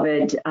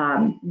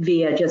pre-COVID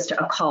via just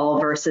a call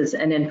versus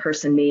an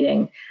in-person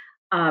meeting.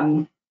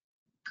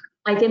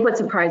 I think what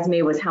surprised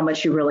me was how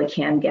much you really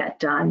can get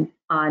done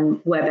on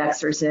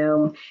WebEx or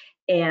Zoom.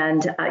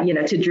 And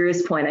to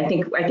Drew's point, I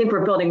think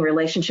we're building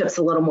relationships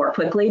a little more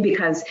quickly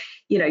because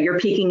you're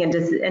peeking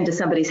into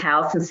somebody's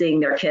house and seeing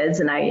their kids.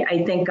 And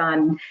I think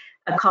on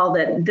a call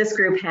that this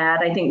group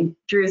had, I think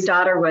Drew's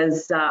daughter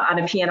was on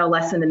a piano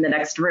lesson in the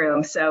next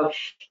room. So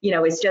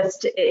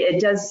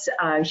it does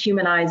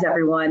humanize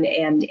everyone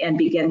and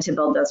begin to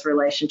build those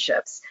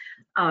relationships.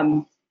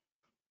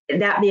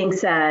 That being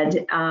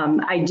said,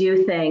 I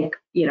do think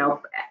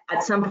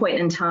at some point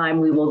in time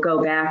we will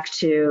go back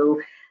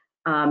to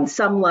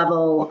some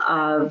level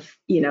of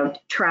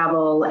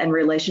travel and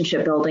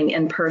relationship building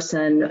in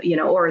person,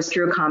 or as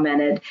Drew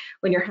commented,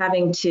 when you're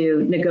having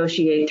to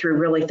negotiate through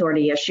really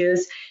thorny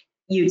issues,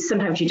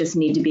 sometimes you just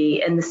need to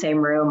be in the same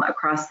room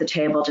across the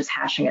table just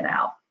hashing it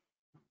out.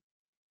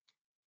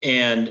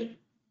 And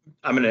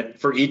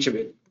for each of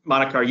it,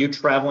 Monica, are you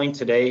traveling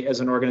today as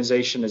an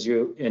organization as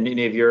you in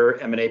any of your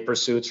M&A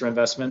pursuits or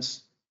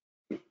investments?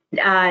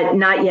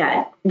 Not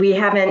yet. I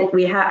haven't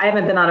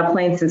been on a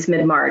plane since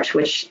mid-March,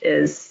 which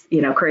is,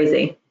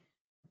 crazy.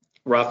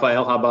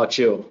 Rafael, how about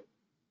you?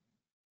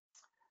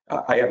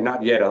 I have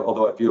not yet,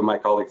 although a few of my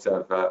colleagues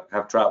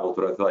have traveled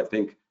through it. So I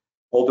think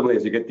ultimately,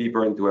 as you get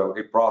deeper into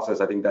a process,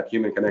 I think that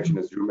human connection,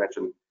 as Drew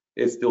mentioned,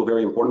 is still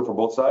very important for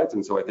both sides.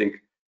 And so I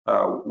think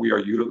we are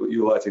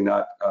utilizing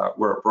that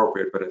where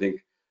appropriate. But I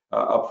think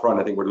upfront,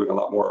 I think we're doing a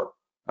lot more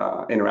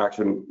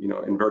interaction,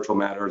 in virtual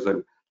matters.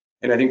 And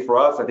I think for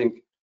us,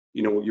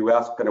 you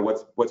ask kind of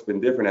what's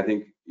been different. I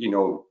think,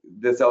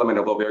 this element,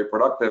 although very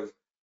productive,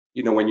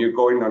 when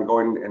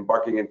you're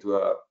embarking into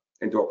a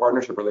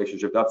partnership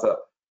relationship, that's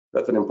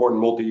an important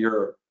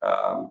multi-year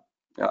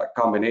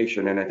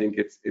combination. And I think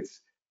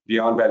it's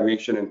beyond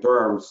valuation in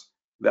terms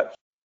that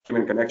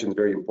human connection is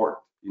very important.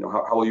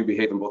 How will you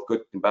behave in both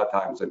good and bad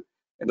times? And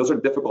those are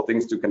difficult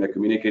things to kind of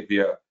communicate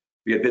via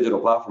digital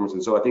platforms.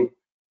 And so I think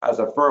as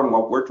a firm,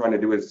 what we're trying to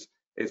do is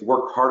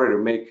work harder to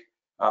make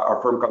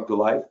our firm come to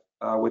life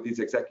with these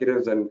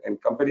executives and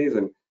companies.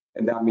 And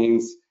that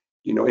means,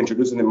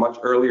 introducing them much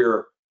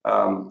earlier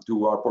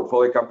to our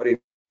portfolio companies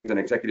and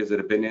executives that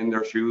have been in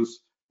their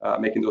shoes,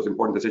 making those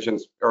important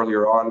decisions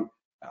earlier on,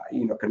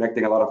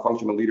 connecting a lot of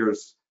functional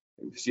leaders,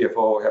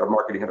 CFO, head of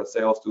marketing, head of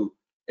sales, to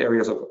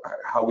areas of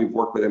how we've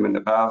worked with them in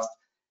the past,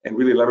 and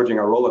really leveraging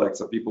our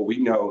Rolodex of people we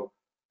know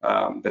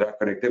that have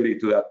connectivity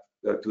to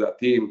that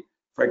team,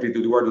 frankly,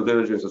 to do our due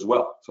diligence as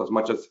well. So as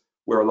much as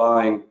we're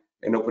allowing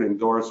and opening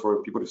doors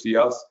for people to see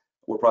us,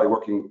 we're probably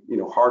working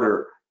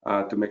harder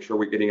to make sure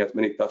we're getting as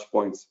many touch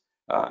points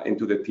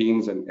into the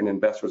teams and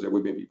investors that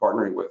we may be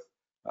partnering with.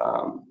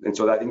 And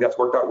so I think that's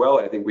worked out well.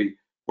 I think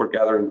we're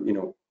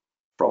gathering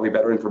probably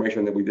better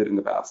information than we did in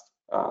the past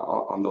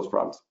on those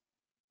fronts.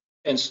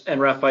 And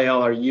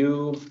Rafael, are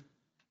you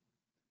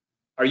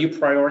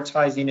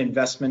prioritizing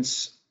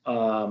investments?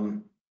 Or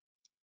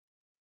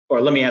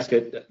let me ask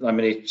it. I'm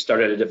going to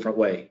start it a different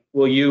way.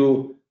 Will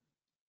you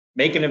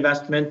make an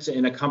investment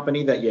in a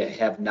company that you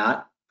have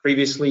not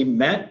previously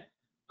met?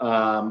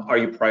 Are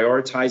you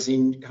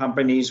prioritizing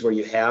companies where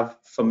you have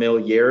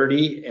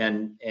familiarity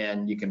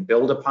and you can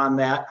build upon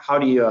that? How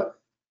do you,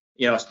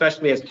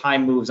 especially as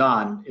time moves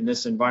on in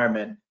this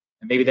environment,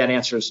 and maybe that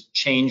answer has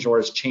changed or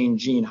is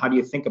changing, how do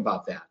you think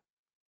about that?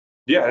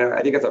 Yeah,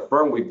 I think as a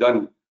firm, we've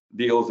done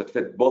deals that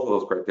fit both of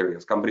those criteria.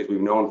 Companies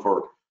we've known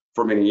for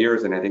many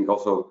years, and I think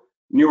also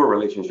newer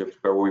relationships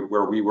where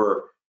we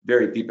were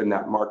very deep in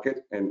that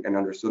market and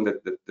understood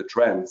the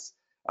trends.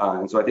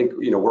 And so I think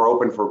we're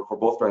open for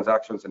both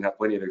transactions and have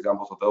plenty of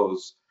examples of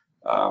those.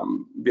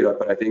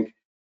 But I think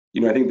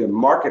the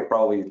market,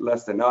 probably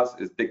less than us,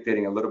 is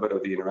dictating a little bit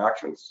of the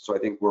interactions. So I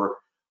think we're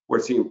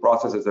seeing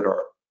processes that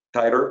are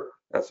tighter.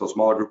 So a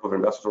smaller group of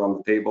investors around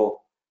the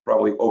table,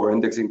 probably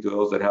over-indexing to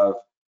those that have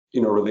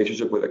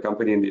relationship with the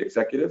company and the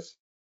executives.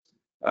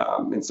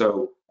 And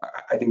so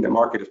I think the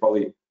market is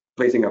probably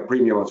placing a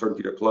premium on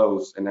certainty to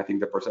close. And I think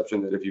the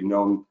perception that if you've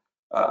known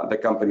the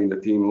company and the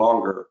team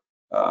longer,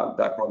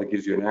 that probably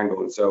gives you an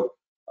angle. And so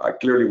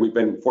clearly we've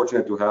been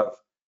fortunate to have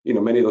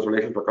many of those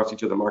relationships across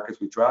each of the markets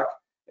we track,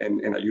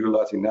 and are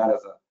utilizing that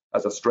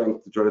as a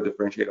strength to try to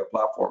differentiate our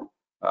platform.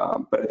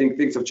 But I think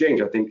things have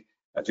changed. I think,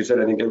 as you said,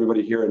 I think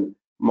everybody here in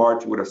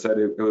March would have said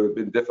it would have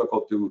been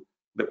difficult to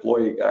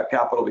deploy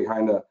capital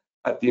behind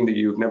a team that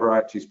you've never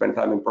actually spent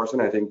time in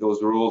person. I think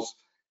those rules,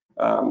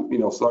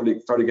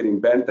 started getting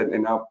bent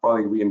and now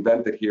probably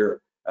reinvented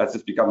here as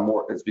it's become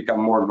more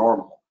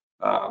normal.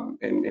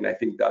 And I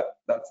think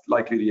that's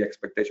likely the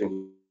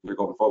expectation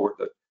going forward,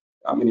 that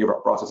many of our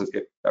processes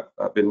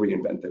have been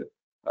reinvented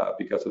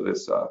because of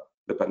this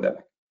the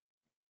pandemic.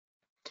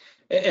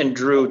 And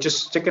Drew,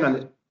 just sticking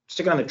on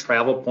the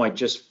travel point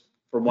just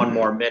for one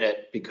more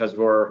minute, because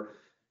we're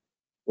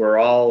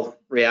all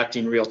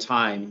reacting real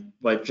time,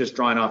 but just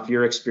drawing off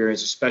your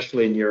experience,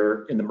 especially in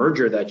the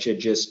merger that you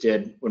just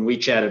did. When we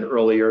chatted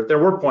earlier, there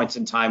were points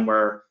in time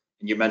where,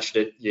 and you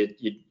mentioned it,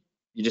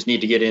 you just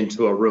need to get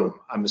into a room.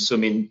 I'm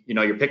assuming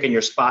you're picking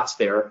your spots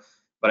there,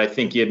 but I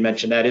think you had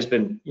mentioned that has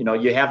been,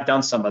 you have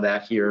done some of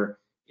that here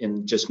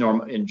in just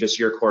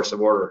your course of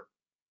order.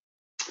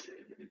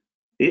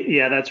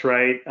 Yeah, that's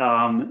right.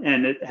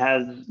 And it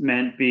has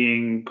meant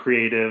being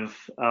creative.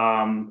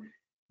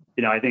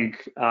 I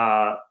think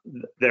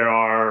there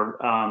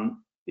are,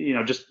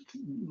 just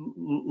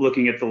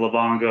looking at the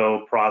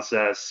Livongo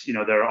process,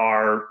 there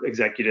are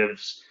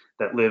executives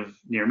that live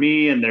near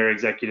me, and there are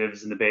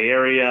executives in the Bay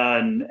Area,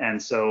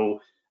 and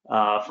so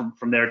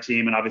from their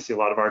team, and obviously a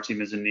lot of our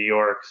team is in New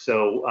York.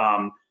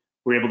 So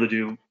we're able to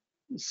do,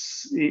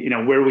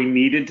 where we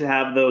needed to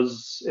have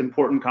those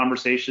important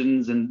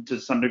conversations, and to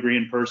some degree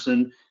in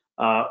person,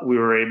 we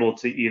were able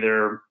to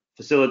either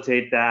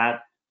facilitate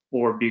that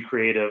or be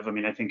creative. I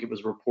mean, I think it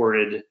was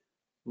reported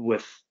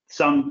with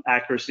some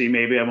accuracy,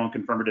 maybe, I won't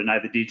confirm or deny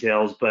the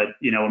details, but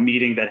a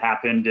meeting that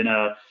happened in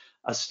a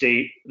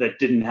state that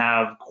didn't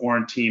have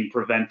quarantine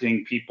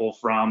preventing people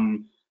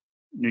from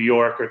New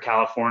York or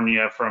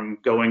California from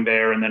going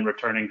there and then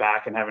returning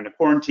back and having to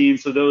quarantine.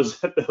 So those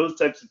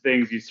types of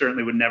things you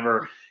certainly would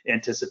never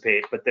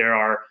anticipate, but there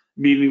are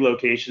meeting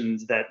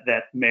locations that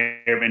may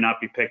or may not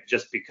be picked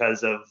just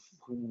because of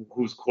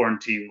whose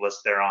quarantine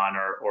list they're on,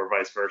 or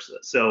vice versa.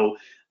 So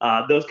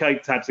those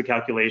types of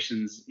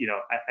calculations,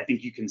 I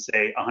think you can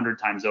say 100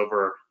 times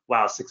over,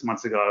 wow, 6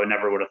 months ago, I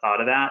never would have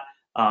thought of that.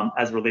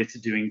 As it relates to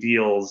doing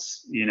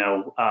deals,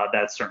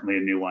 that's certainly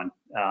a new one.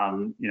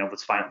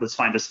 Let's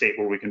find a state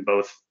where we can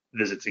both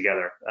visit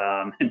together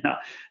and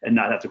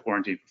not have to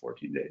quarantine for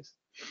 14 days.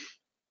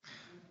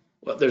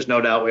 Well, there's no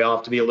doubt we all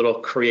have to be a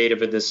little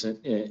creative in this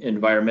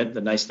environment.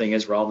 The nice thing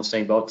is we're all in the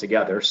same boat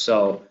together.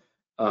 So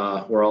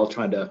we're all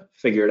trying to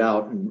figure it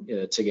out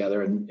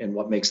together and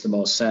what makes the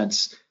most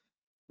sense.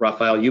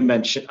 Rafael, you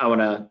mentioned, I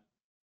want to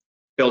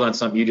build on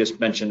something you just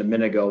mentioned a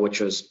minute ago, which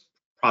was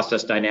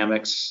process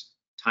dynamics,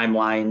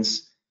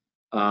 timelines.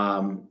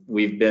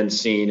 We've been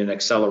seeing an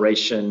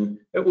acceleration.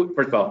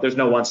 First of all, there's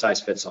no one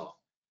size fits all,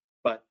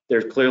 but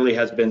there clearly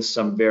has been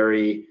some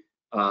very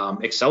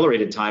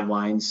accelerated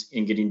timelines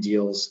in getting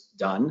deals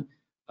done.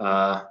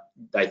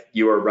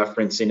 You were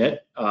referencing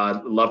it.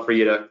 Love for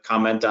you to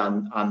comment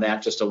on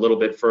that just a little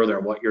bit further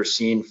and what you're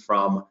seeing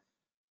from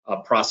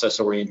process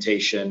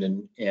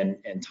orientation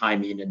and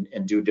timing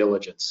and due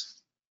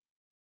diligence.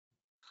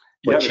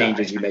 What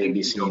changes you may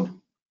be seeing?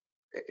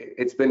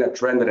 It's been a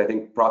trend that I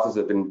think processes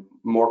have been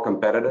more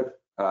competitive,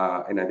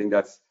 and I think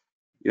that's,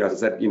 as I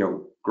said,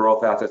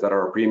 growth assets that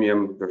are a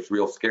premium. There's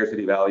real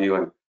scarcity value,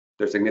 and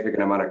there's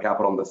significant amount of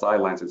capital on the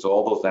sidelines, and so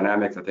all those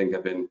dynamics I think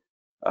have been,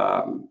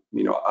 on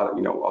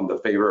the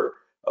favor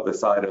of the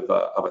side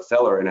of a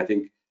seller. And I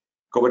think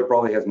COVID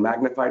probably has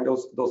magnified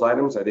those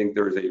items. I think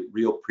there is a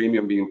real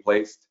premium being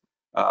placed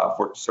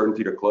for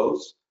certainty to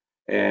close,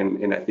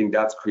 and I think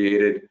that's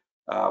created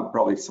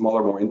probably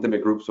smaller, more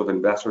intimate groups of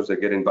investors that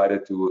get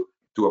invited to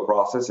a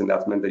process, and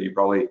that's meant that you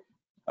probably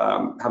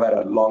have had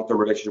a long-term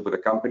relationship with a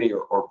company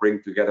or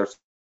bring together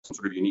some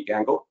sort of unique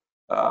angle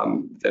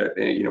that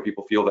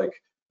people feel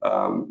like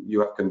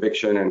you have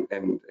conviction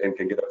and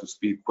can get up to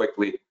speed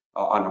quickly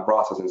on a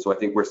process. And so I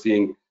think we're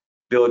seeing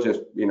diligence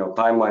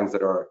timelines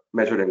that are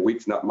measured in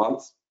weeks, not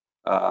months,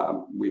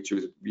 which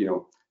is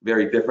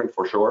very different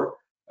for sure.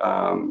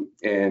 And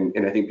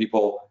I think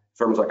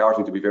firms like ours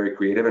need to be very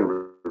creative and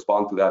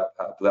respond to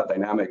that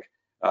dynamic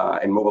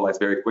and mobilize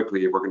very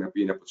quickly if we're going to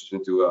be in a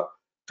position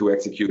to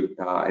execute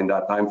in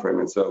that time frame.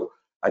 And so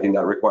I think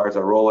that requires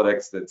a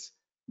Rolodex that's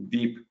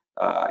deep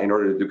in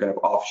order to do kind of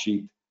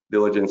off-sheet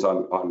diligence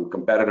on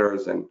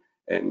competitors and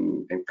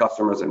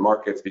customers and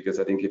markets, because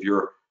I think if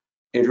you're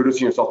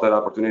introducing yourself to that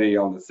opportunity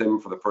on the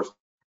sim for the first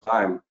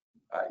time,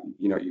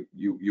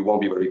 you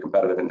won't be able to be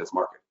competitive in this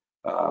market.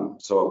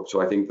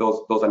 So I think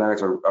those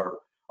dynamics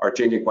are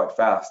changing quite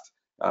fast,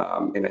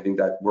 and I think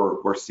that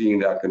we're seeing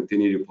that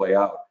continue to play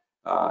out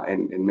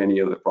in many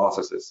of the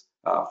processes,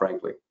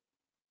 frankly.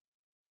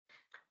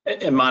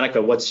 And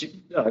Monica,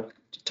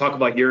 talk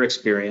about your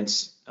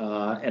experience,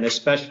 and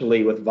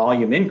especially with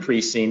volume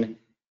increasing,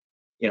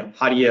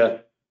 how do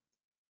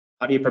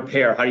you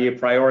prepare? How do you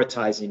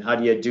prioritizing? How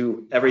do you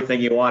do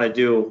everything you want to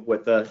do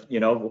with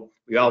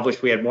we all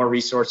wish we had more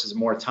resources,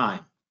 more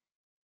time.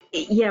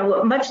 Yeah,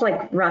 well, much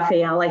like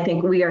Rafael, I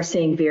think we are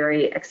seeing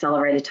very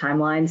accelerated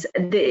timelines.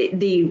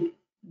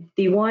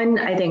 The one,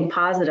 I think,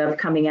 positive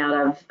coming out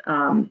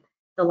of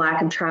the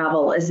lack of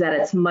travel is that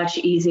it's much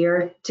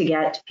easier to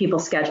get people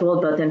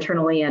scheduled both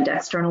internally and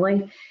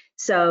externally.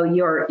 So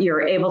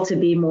you're able to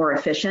be more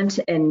efficient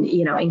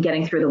in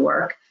getting through the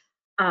work.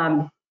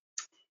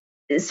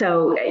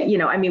 So,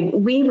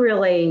 we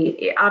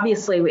really,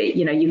 obviously,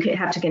 you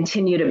have to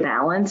continue to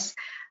balance,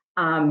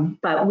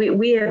 but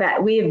we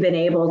have been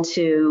able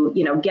to,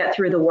 get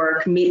through the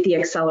work, meet the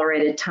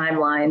accelerated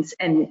timelines.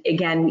 And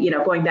again,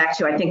 going back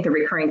to, I think the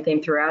recurring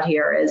theme throughout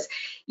here is,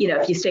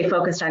 if you stay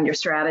focused on your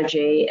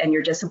strategy and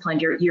you're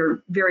disciplined,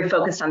 you're very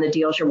focused on the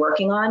deals you're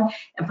working on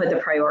and put the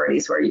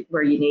priorities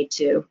where you need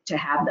to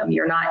have them.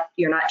 You're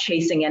not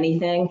chasing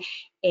anything.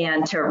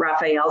 And to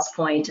Rafael's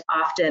point,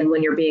 often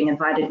when you're being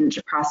invited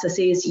into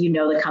processes,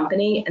 the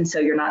company, and so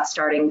you're not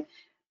starting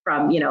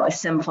from, a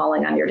sim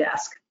falling on your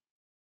desk.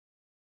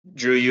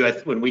 Drew,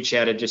 when we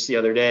chatted just the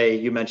other day,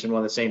 you mentioned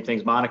one of the same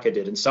things Monica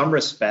did. In some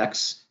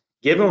respects,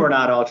 given we're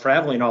not all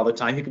traveling all the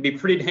time, you can be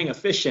pretty dang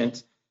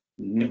efficient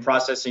in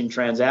processing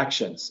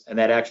transactions, and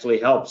that actually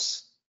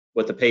helps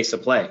with the pace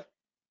of play.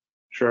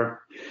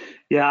 Sure.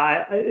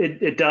 Yeah,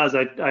 it does.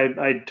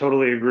 I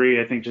totally agree.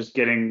 I think just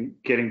getting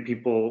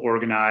people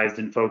organized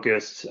and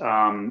focused,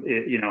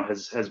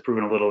 has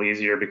proven a little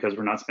easier because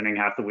we're not spending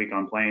half the week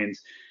on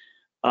planes.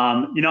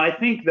 I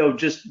think though,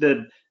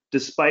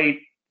 despite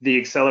the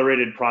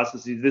accelerated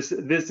processes,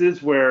 this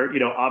is where,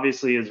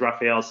 obviously, as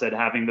Rafael said,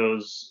 having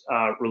those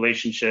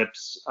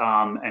relationships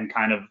and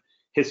kind of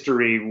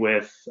history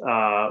with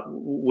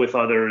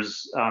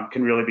others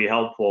can really be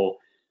helpful.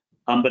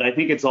 But I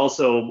think it's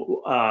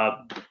also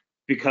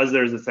because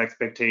there's this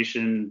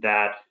expectation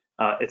that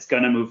it's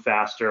going to move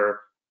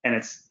faster, and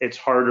it's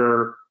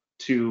harder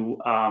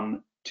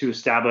to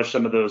establish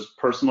some of those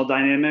personal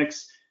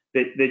dynamics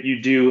that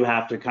you do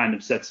have to kind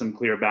of set some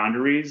clear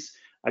boundaries.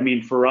 I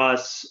mean, for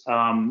us,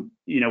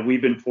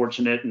 we've been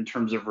fortunate in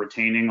terms of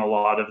retaining a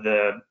lot of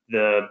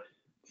the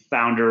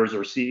founders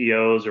or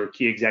CEOs or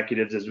key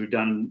executives as we've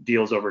done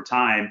deals over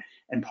time.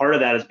 And part of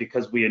that is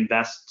because we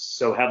invest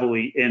so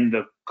heavily in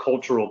the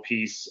cultural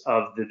piece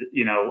of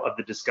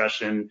the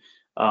discussion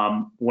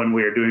when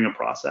we are doing a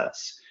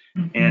process.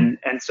 Mm-hmm.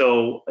 And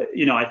so,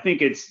 I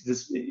think it's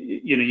this,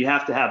 you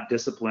have to have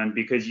discipline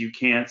because you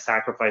can't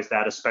sacrifice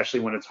that, especially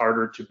when it's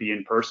harder to be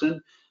in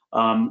person.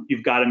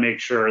 You've got to make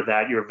sure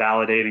that you're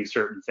validating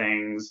certain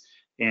things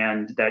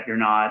and that you're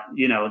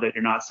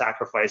not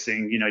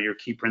sacrificing, your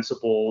key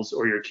principles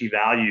or your key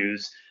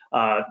values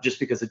just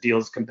because the deal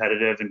is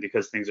competitive and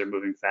because things are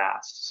moving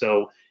fast.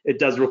 So it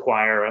does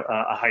require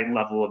a heightened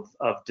level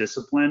of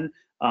discipline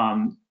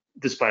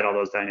despite all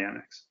those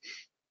dynamics.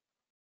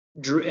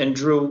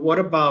 Drew, what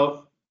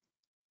about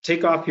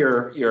take off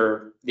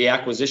the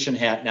acquisition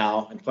hat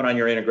now and put on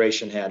your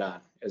integration hat on?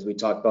 As we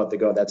talked about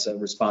that's a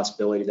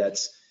responsibility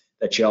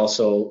that you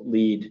also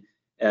lead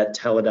at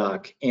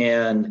Teladoc.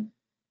 And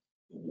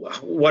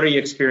what are you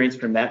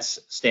experiencing from that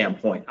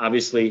standpoint?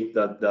 Obviously,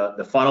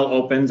 the funnel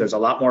opens. There's a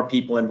lot more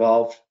people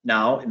involved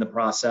now in the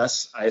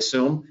process, I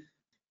assume.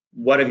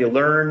 What have you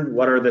learned?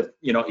 What are the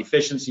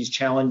efficiencies,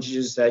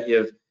 challenges that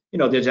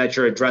that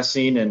you're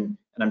addressing? And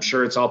I'm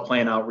sure it's all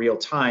playing out real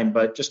time.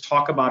 But just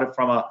talk about it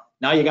from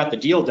now you got the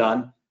deal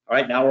done. All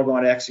right, now we're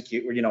going to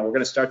execute. We're going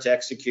to start to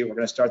execute. We're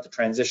going to start the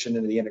transition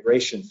into the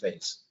integration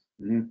phase.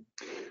 Mm-hmm.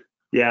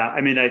 Yeah,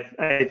 I mean,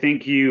 I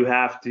think you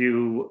have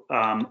to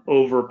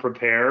over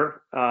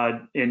prepare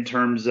in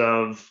terms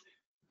of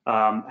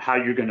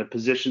how you're going to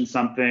position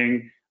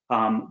something,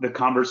 the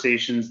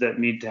conversations that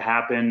need to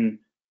happen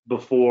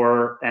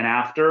before and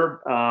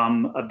after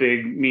a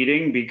big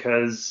meeting,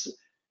 because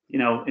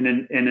in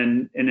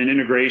an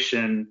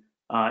integration,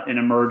 in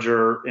a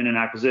merger, in an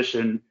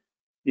acquisition,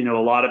 a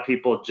lot of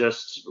people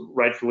just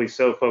rightfully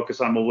so focus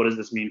on, well, what does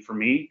this mean for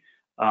me?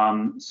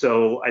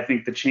 So I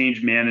think the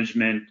change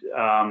management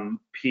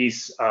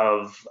piece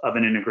of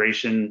an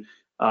integration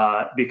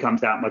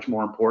becomes that much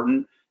more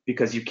important,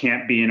 because you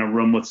can't be in a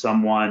room with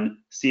someone,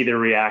 see their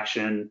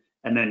reaction,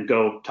 and then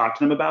go talk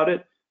to them about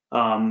it.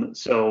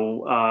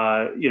 So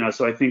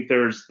I think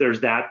there's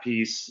that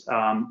piece,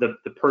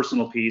 the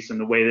personal piece, and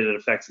the way that it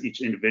affects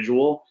each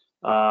individual.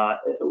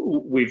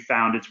 We've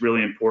found it's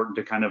really important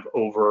to kind of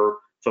over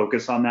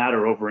focus on that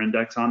or over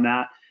index on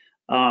that.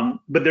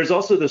 But there's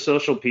also the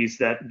social piece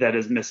that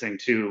is missing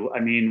too. I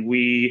mean,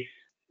 we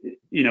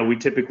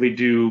typically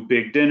do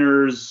big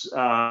dinners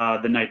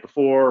the night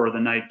before or the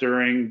night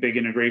during, big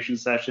integration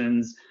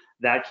sessions.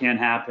 That can't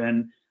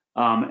happen.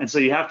 And so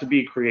you have to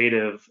be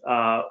creative.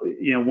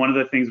 One of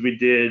the things we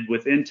did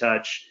with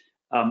InTouch,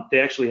 they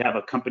actually have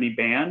a company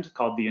band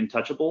called the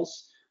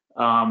Intouchables.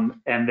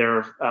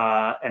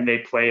 And they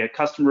play at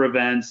customer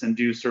events and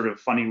do sort of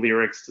funny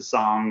lyrics to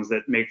songs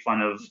that make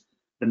fun of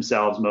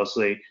themselves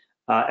mostly.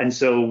 And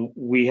so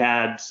we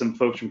had some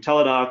folks from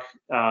Teladoc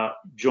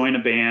join a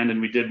band,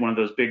 and we did one of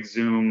those big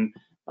Zoom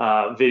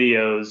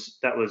videos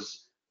that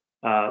was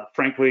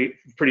frankly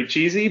pretty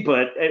cheesy,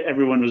 but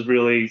everyone was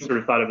really sort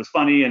of thought it was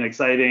funny and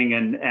exciting,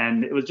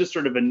 and it was just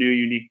sort of a new,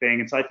 unique thing.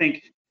 And so I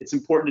think it's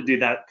important to do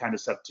that kind of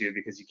stuff too,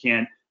 because you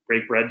can't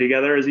break bread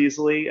together as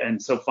easily.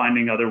 And so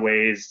finding other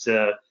ways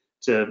to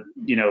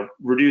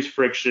reduce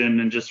friction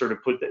and just sort of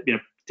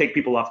take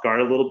people off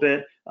guard a little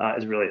bit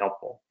is really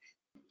helpful.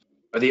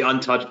 Are the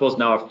Untouchables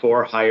now a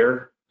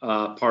for-hire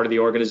part of the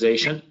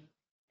organization?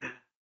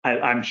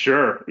 I'm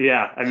sure.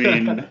 Yeah. I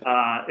mean,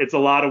 it's a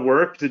lot of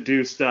work to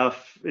do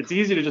stuff. It's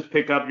easy to just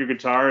pick up your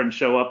guitar and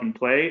show up and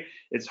play.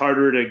 It's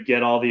harder to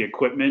get all the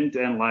equipment,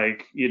 and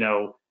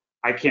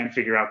I can't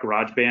figure out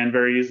GarageBand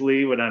very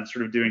easily when I'm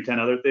sort of doing 10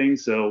 other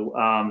things. So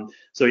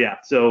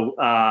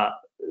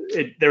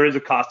there is a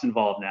cost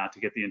involved now to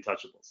get the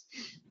Untouchables.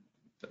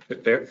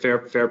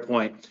 Fair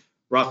point.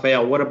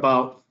 Rafael, what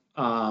about,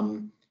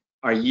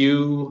 are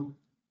you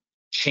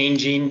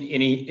changing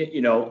any,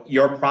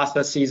 your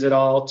processes at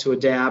all to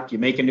adapt? You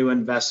make a new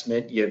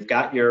investment, you've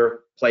got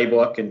your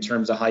playbook in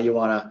terms of how you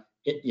want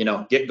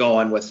to, get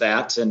going with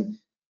that. And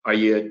are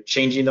you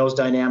changing those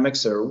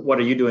dynamics, or what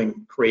are you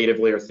doing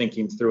creatively or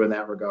thinking through in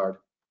that regard?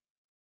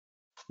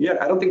 Yeah,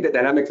 I don't think the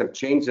dynamics have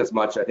changed as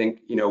much. I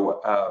think,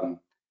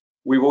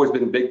 we've always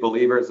been big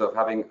believers of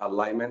having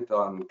alignment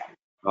on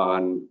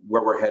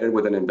where we're headed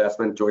with an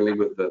investment jointly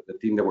with the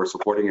team that we're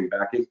supporting and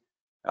backing.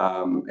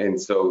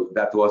 And so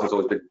that to us has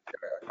always been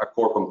a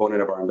core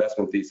component of our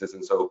investment thesis.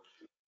 And so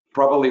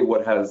probably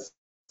what has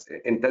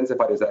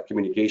intensified is that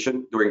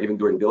communication even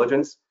during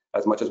diligence,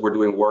 as much as we're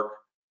doing work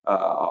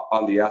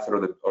on the asset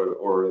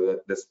or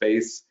the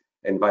space,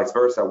 and vice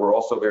versa. We're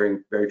also very,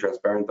 very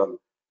transparent on,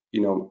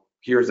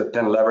 here's the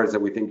 10 levers that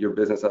we think your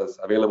business has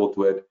available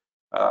to it.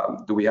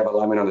 Do we have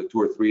alignment on the 2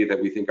 or 3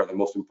 that we think are the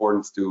most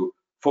important to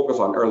focus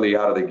on early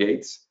out of the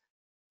gates,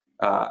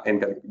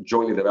 and kind of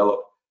jointly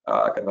develop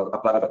kind of a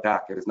plan of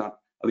attack? It is not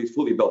at least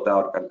fully built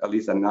out, at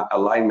least an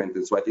alignment.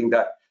 And so I think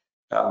that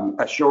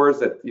assures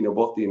that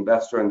both the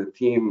investor and the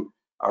team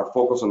are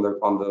focused on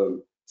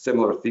the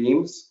similar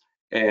themes,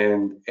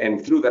 and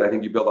through that I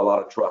think you build a lot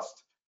of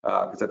trust,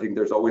 because I think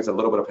there's always a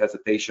little bit of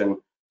hesitation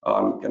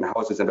on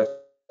how is this investor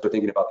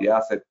thinking about the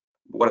asset,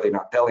 what are they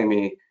not telling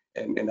me,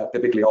 and that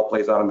typically all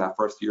plays out in that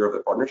first year of the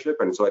partnership.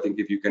 And so I think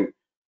if you can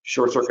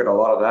short circuit a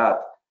lot of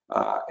that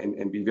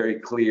and be very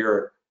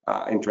clear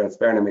and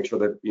transparent and make sure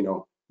that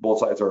both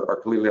sides are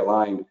clearly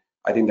aligned,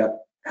 I think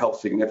that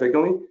helps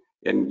significantly.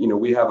 And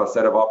we have a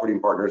set of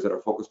operating partners that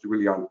are focused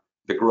really on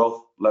the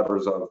growth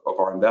levers of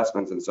our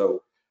investments. And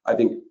so I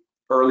think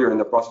earlier in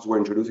the process we're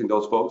introducing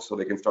those folks so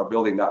they can start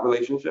building that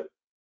relationship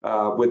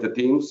with the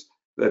teams.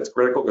 That's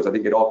critical, because I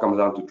think it all comes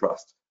down to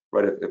trust,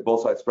 right? If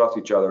both sides trust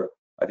each other,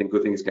 I think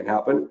good things can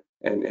happen,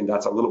 and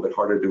that's a little bit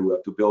harder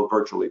to build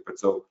virtually. But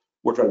so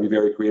we're trying to be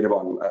very creative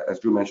on, as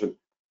Drew mentioned,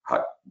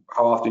 how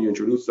often you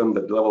introduce them,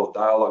 the level of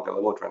dialogue, the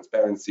level of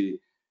transparency,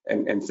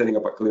 and setting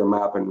up a clear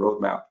map and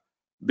roadmap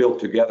built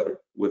together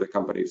with the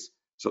companies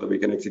so that we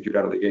can execute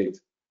out of the gate.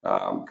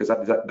 Because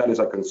that is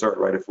a concern,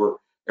 right? If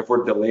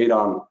we're delayed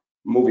on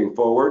moving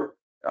forward,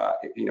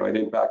 it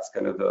impacts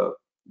kind of the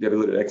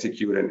ability to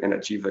execute and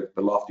achieve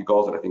the lofty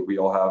goals that I think we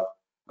all have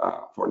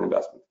for an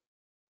investment.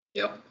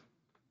 Yep.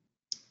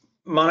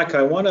 Monica,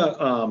 I want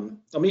to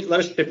let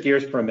us shift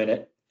gears for a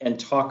minute and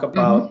talk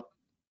about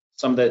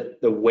some of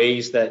the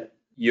ways that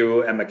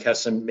you and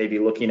McKesson may be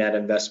looking at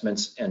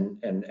investments,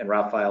 and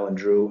Rafael and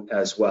Drew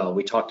as well.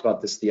 We talked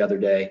about this the other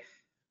day.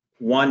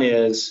 One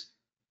is,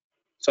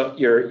 so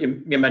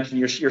you mentioned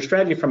your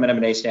strategy from an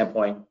M&A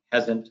standpoint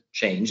hasn't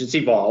changed. It's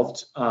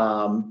evolved,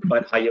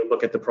 but how you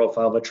look at the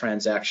profile of a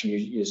transaction,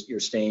 you're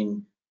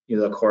staying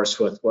the course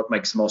with what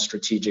makes the most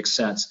strategic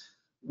sense.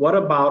 What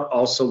about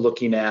also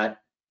looking at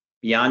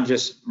beyond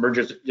just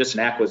mergers, just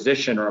an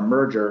acquisition or a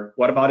merger?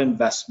 What about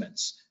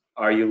investments?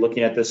 Are you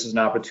looking at this as an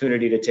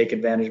opportunity to take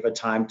advantage of a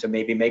time to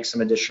maybe make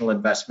some additional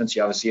investments?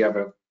 You obviously have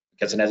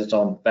because it has its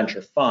own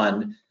venture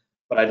fund,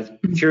 but I'm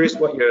curious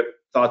what your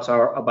thoughts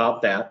are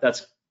about that.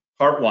 That's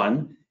part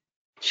one.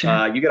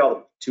 Sure. You get all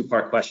the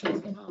two-part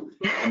questions somehow.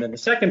 And then the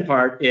second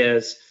part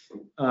is,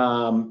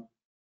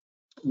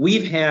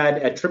 we've had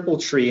at Triple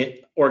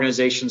Tree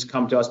organizations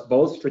come to us,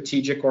 both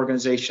strategic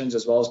organizations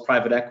as well as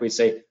private equity,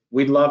 say,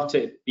 we'd love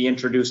to be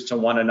introduced to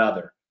one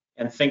another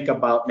and think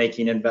about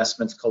making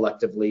investments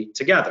collectively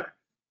together.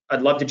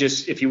 I'd love to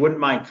just, if you wouldn't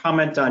mind,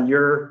 comment on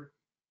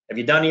have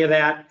you done any of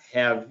that?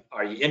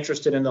 Are you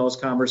interested in those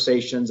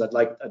conversations? I'd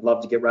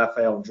love to get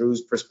Rafael and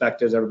Drew's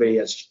perspectives. Everybody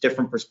has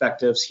different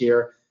perspectives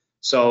here.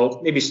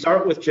 So maybe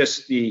start with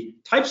just the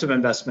types of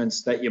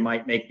investments that you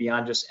might make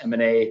beyond just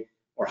M&A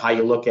or how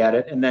you look at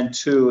it. And then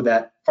two,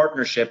 that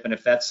partnership, and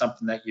if that's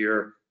something that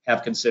you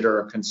have considered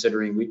or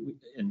considering,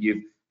 and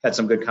you've had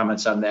some good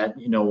comments on that,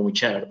 when we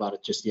chatted about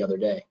it just the other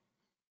day.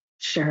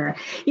 Sure.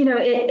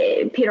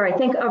 Peter, I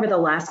think over the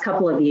last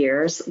couple of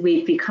years,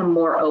 we've become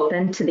more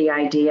open to the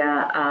idea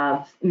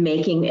of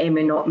making a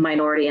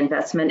minority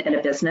investment in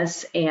a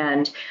business,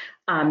 and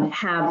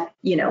have,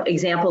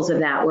 examples of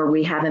that where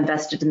we have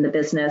invested in the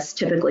business,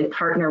 typically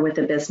partner with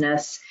the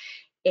business,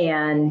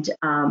 and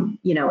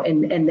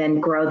and then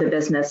grow the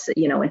business,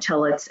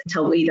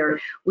 until either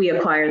we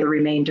acquire the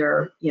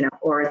remainder,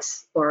 or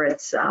it's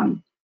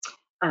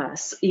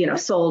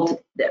sold,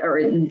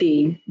 or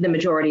the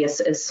majority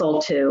is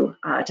sold to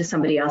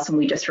somebody else, and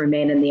we just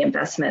remain in the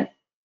investment.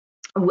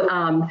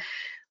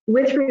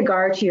 With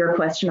regard to your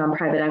question on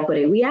private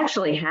equity, we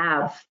actually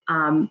have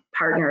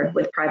partnered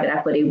with private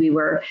equity. We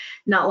were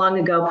not long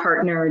ago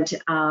partnered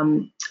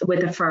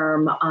with a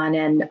firm on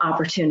an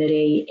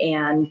opportunity,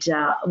 and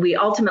we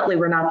ultimately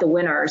were not the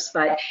winners,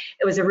 but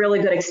it was a really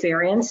good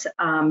experience.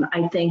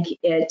 I think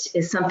it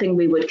is something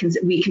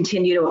we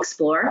continue to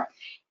explore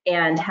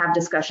and have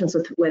discussions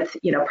with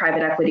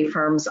private equity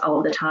firms all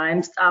of the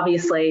time.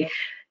 Obviously,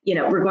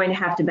 we're going to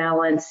have to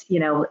balance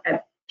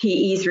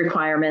PE's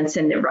requirements,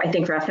 and I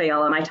think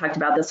Rafael and I talked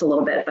about this a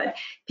little bit, but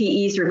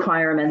PE's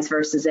requirements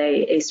versus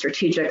a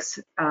strategic's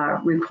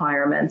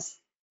requirements.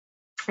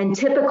 And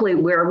typically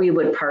where we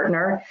would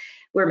partner,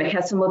 where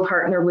McKesson would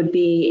partner, would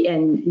be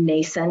in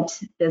nascent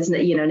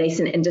business,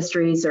 nascent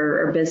industries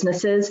or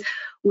businesses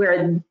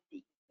where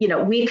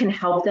we can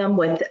help them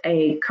with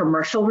a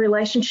commercial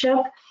relationship,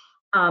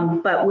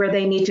 but where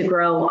they need to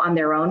grow on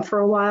their own for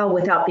a while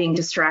without being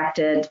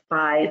distracted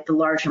by the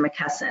larger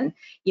McKesson,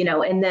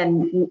 and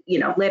then,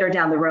 later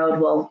down the road,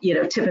 we'll,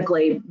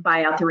 typically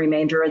buy out the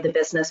remainder of the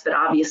business, but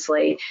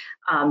obviously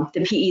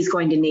the PE is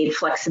going to need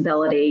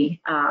flexibility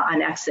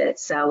on exit.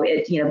 So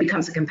it,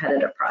 becomes a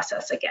competitive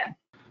process again.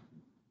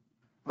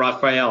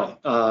 Rafael,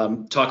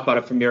 talk about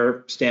it from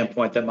your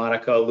standpoint that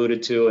Monica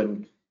alluded to,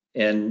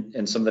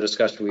 and some of the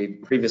discussion we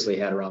previously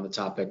had around the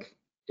topic,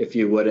 if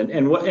you would,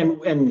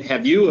 and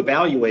have you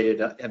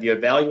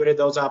evaluated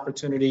those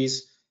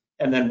opportunities?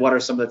 And then what are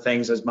some of the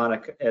things, as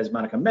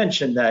Monica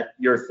mentioned, that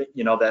you're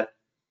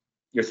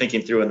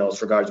thinking through in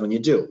those regards when you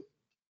do?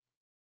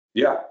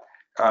 Yeah,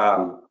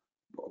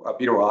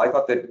 Peter, well, I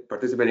thought that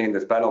participating in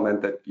this panel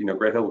meant that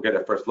Great Hill will get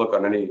a first look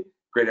on any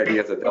great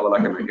ideas that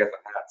Teladoc and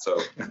McKesson had.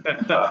 So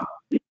that's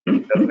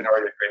been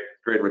already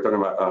a great return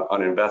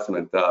on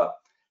investment.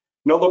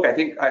 No, look, I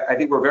think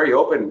we're very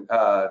open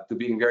to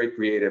being very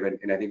creative,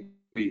 and I think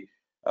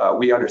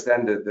we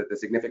understand the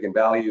significant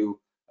value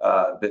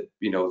that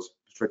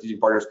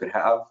strategic partners could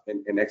have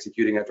in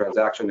executing a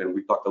transaction, and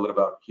we talked a little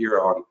about here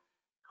on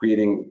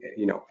creating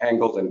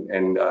angles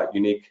and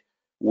unique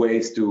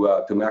ways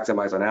to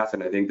maximize an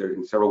asset. I think there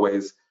are several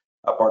ways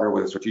a partner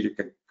with a strategic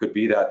could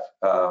be that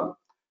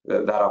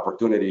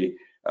opportunity.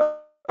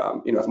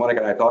 As Monica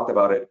and I talked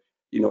about it,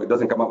 it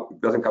doesn't come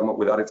up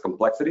without its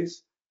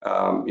complexities.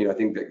 I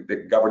think the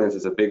governance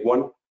is a big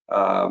one.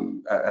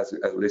 As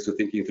it relates to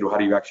thinking through how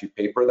do you actually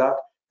paper that.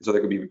 So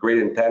there could be great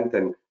intent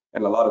and a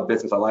lot of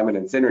business alignment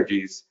and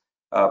synergies,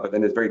 but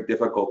then it's very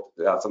difficult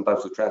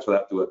sometimes to transfer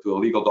that to a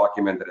legal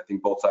document that I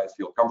think both sides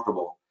feel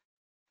comfortable.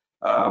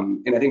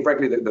 And I think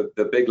frankly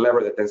the big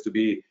lever that tends to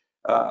be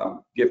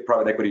give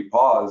private equity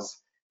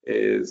pause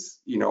is,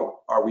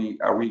 are we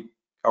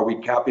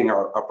capping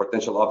our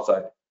potential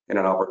upside in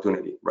an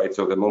opportunity, right?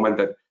 So the moment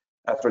that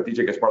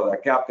strategic is part of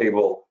that cap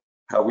table,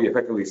 how we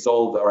effectively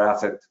sold our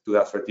asset to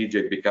that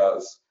strategic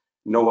because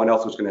no one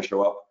else was going to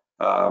show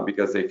up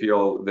because they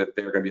feel that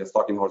they're going to be a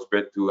stalking horse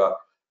bid to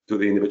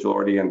the individual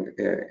already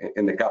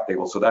in the cap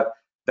table. So that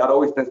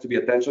always tends to be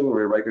a tension.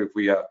 We're right. If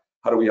we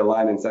how do we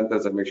align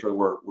incentives and make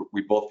sure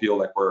we both feel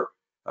like we're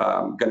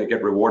going to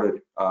get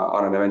rewarded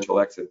on an eventual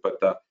exit?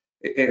 But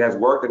it has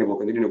worked and it will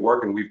continue to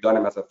work, and we've done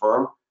them as a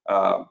firm.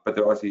 But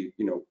they're obviously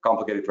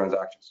complicated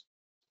transactions.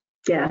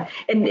 Yeah,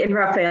 and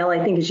Rafael,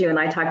 I think as you and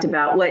I talked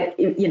about, what,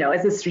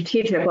 as a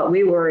strategic, what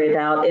we worry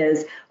about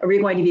is, are we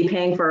going to be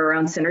paying for our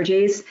own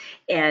synergies,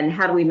 and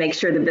how do we make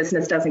sure the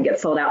business doesn't get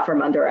sold out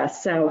from under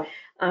us? So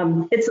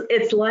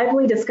it's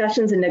lively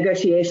discussions and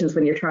negotiations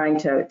when you're trying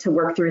to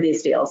work through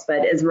these deals.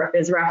 But as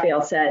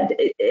Rafael said,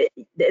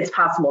 it's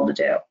possible to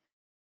do.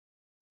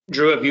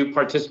 Drew, have you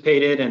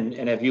participated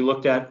and have you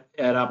looked at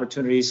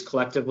opportunities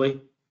collectively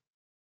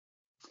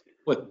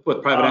with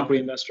private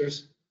equity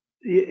investors?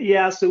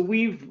 Yeah, so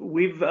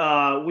we've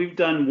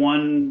done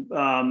one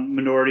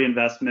minority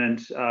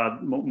investment,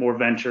 more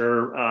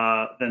venture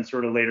than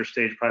sort of later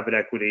stage private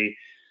equity.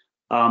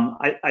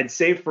 I'd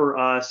say for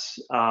us,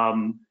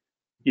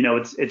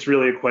 it's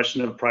really a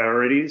question of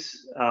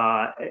priorities.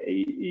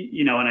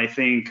 And I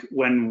think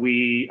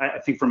I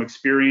think from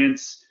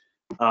experience,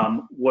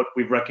 what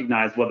we've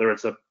recognized, whether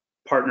it's a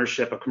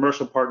partnership, a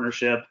commercial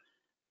partnership,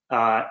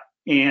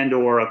 and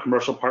or a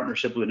commercial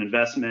partnership with an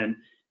investment,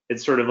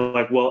 it's sort of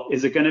like, well,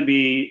 is it going to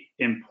be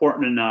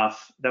important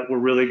enough that we're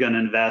really going to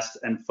invest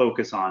and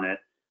focus on it?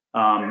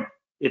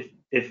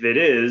 If it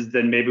is,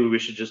 then maybe we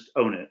should just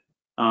own it.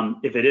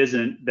 If it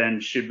isn't,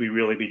 then should we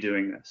really be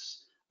doing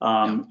this?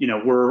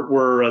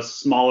 We're a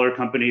smaller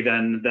company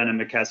than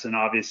a McKesson,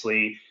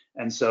 obviously,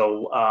 and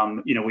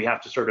so we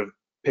have to sort of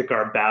pick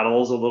our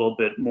battles a little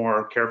bit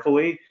more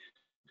carefully.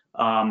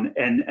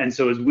 And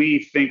so as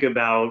we think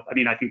about,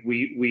 I think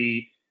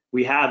we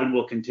have and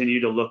will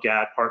continue to look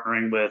at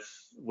partnering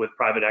with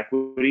private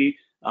equity,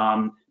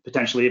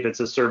 potentially if it's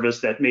a service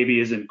that maybe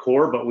isn't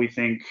core, but we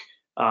think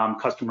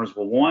customers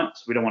will want.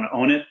 So we don't want to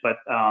own it, but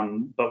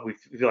we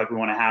feel like we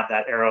want to have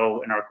that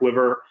arrow in our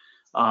quiver.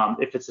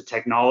 If it's a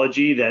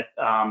technology that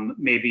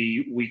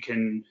maybe we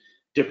can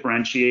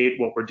differentiate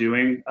what we're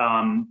doing,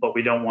 but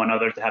we don't want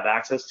others to have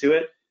access to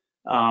it.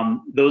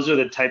 Those are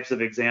the types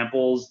of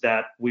examples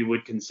that we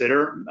would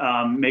consider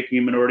making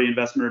a minority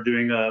investment or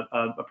doing a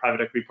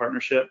private equity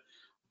partnership.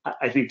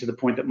 I think to the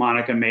point that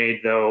Monica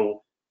made,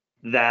 though,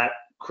 that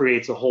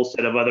creates a whole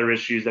set of other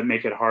issues that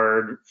make it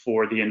hard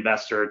for the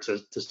investor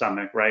to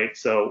stomach, right?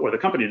 So, or the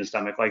company to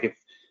stomach. Like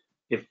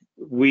if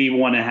we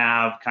want to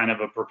have kind of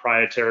a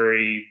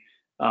proprietary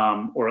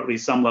or at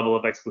least some level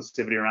of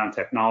exclusivity around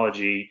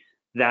technology,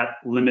 that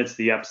limits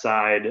the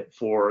upside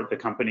for the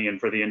company and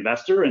for the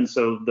investor, and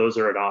so those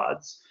are at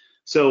odds.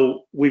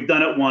 So we've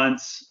done it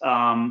once.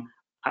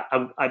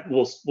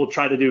 We'll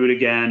try to do it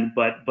again,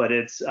 but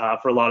it's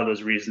for a lot of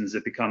those reasons,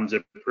 it becomes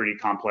a pretty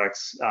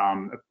complex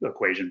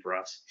equation for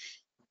us.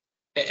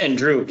 And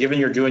Drew, given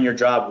you're doing your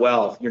job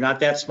well, you're not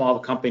that small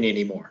of a company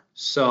anymore.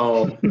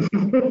 So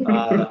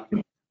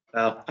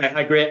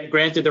I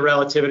granted the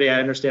relativity. I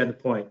understand the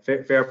point.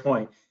 Fair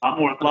point. A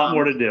lot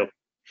more to do.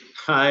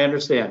 I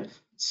understand.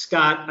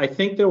 Scott, I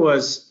think there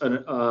was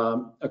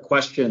a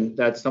question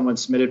that someone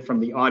submitted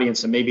from the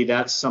audience, and maybe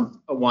that's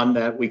one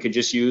that we could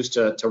just use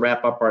to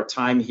wrap up our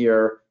time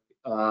here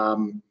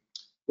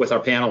with our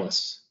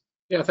panelists.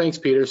 Yeah, thanks,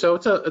 Peter. So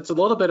it's a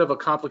little bit of a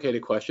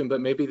complicated question,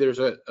 but maybe there's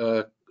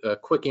a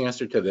quick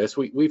answer to this.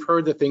 We've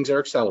heard that things are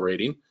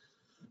accelerating.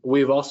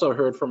 We've also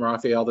heard from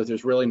Rafael that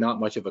there's really not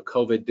much of a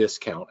COVID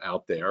discount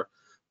out there.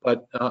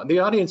 But the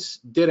audience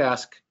did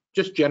ask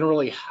just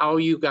generally how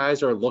you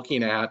guys are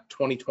looking at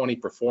 2020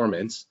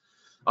 performance.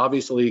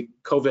 Obviously,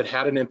 COVID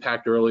had an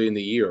impact early in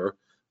the year,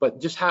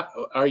 but just how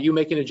are you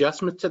making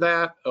adjustments to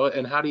that?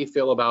 And how do you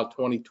feel about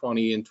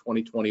 2020 and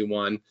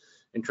 2021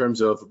 in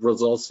terms of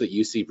results that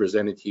you see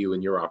presented to you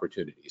and your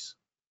opportunities?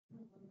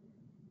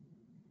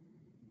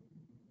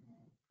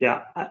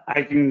 Yeah,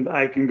 I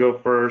can go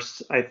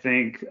first. I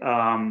think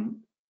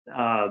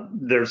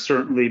there's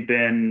certainly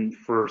been,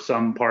 for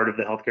some part of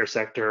the healthcare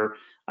sector,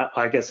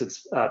 I guess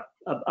it's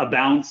a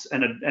bounce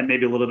and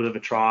maybe a little bit of a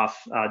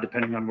trough,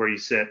 depending on where you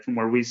sit. From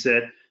where we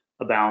sit,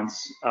 a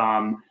bounce.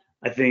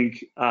 I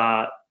think,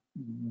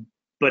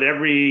 but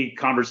every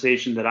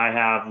conversation that I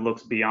have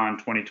looks beyond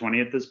 2020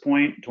 at this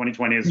point.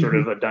 2020 is sort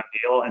of a done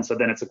deal, and so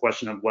then it's a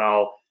question of,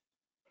 well,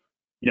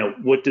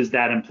 what does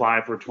that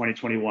imply for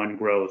 2021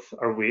 growth?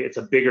 It's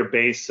a bigger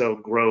base, so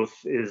growth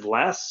is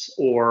less,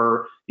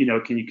 or,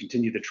 can you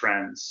continue the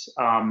trends?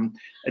 And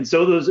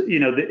so those,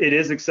 it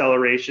is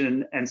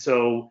acceleration. And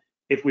so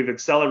if we've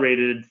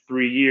accelerated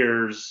 3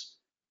 years,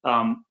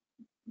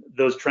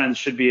 those trends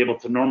should be able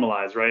to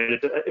normalize, right?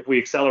 If we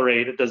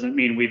accelerate, it doesn't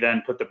mean we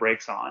then put the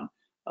brakes on.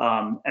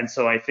 And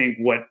so I think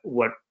what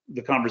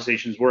the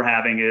conversations we're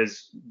having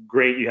is,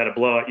 great, you had a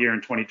blowout year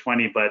in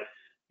 2020, but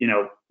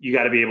you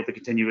got to be able to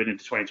continue it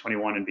into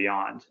 2021 and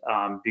beyond,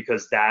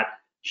 because that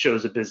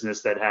shows a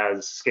business that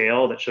has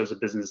scale, that shows a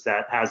business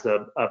that has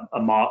a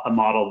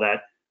model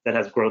that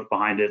has growth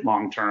behind it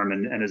long term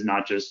and is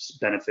not just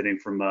benefiting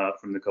from the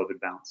COVID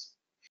bounce.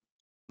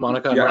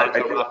 Monica,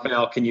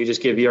 Rafael, can you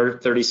just give your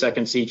 30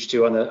 seconds each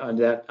too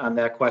on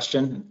that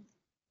question?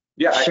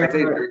 Yeah, Sure. I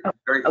think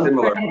very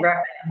similar.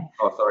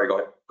 Oh, sorry,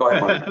 go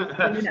ahead,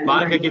 Monica.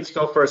 Monica gets to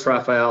go first,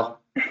 Rafael.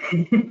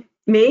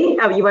 Me?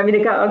 Oh, you want me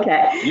to go?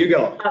 Okay. You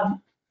go.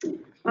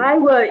 I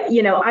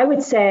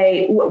would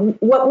say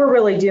what we're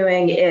really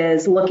doing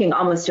is looking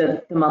almost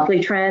at the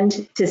monthly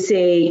trend to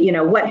see,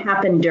 what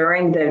happened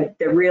during the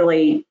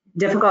really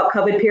difficult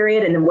COVID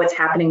period and then what's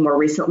happening more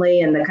recently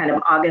in the kind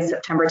of August,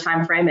 September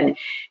timeframe and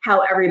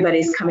how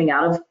everybody's coming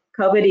out of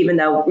COVID, even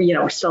though,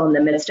 we're still in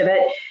the midst of it.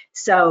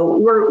 So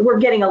we're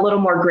getting a little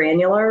more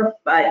granular,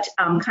 but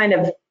kind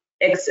of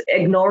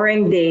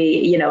ignoring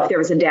the, if there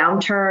was a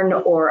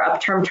downturn or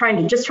upturn,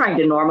 trying to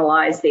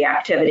normalize the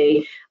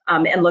activity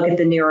and look at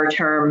the nearer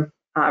term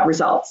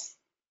results.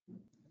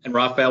 And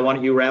Rafael, why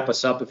don't you wrap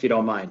us up if you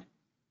don't mind?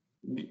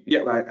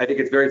 Yeah, I think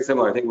it's very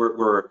similar. I think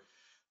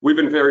we've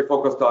been very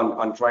focused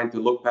on trying to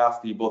look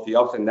past both the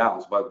ups and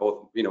downs by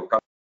both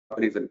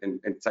companies and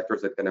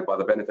sectors that kind of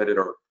either benefited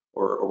or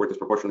were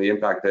disproportionately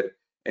impacted,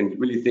 and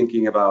really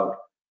thinking about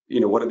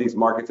what do these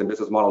markets and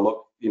business model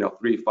look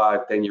 3,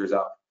 5, 10 years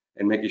out,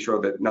 and making sure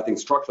that nothing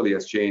structurally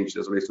has changed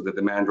as it relates to the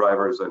demand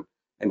drivers and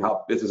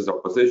how businesses are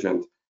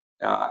positioned,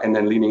 and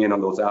then leaning in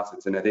on those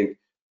assets. And I think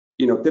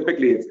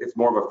typically it's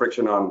more of a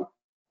friction on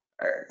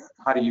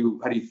how do you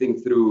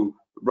think through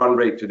run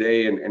rate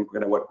today and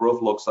kind of what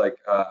growth looks like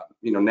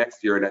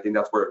next year. And I think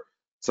that's where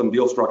some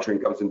deal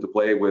structuring comes into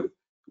play with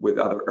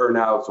other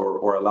earnouts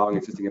or allowing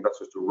existing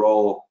investors to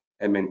roll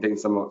and maintain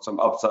some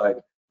upside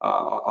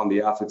on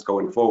the assets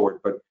going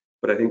forward. But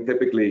I think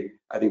typically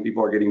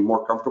people are getting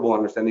more comfortable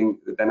understanding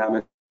the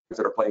dynamics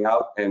that are playing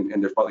out, and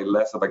there's probably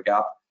less of a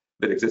gap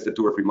that existed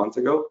 2 or 3 months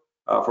ago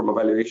from a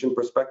valuation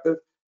perspective.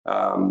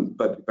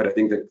 But I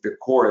think that the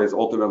core is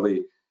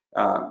ultimately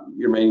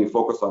remaining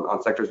focused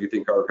on sectors you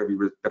think are going to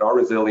be that are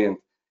resilient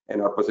and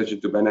are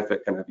positioned to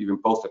benefit kind of even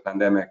post the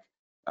pandemic,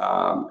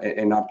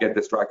 and not get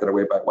distracted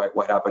away by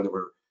what happened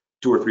over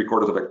 2 or 3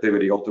 quarters of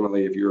activity.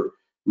 Ultimately, if you're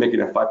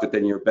making a 5 to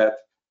 10 year bet,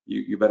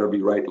 you better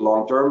be right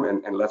long term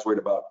and less worried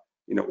about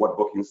what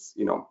bookings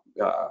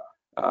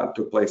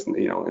took place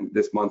in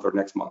this month or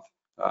next month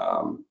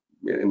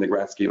in the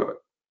grand scheme of it.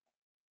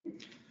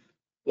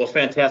 Well,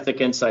 fantastic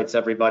insights,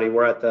 everybody.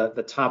 We're at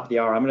the top of the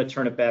hour. I'm going to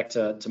turn it back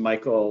to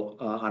Michael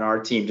on our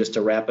team just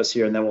to wrap us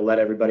here, and then we'll let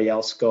everybody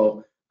else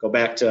go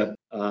back to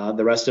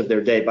the rest of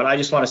their day. But I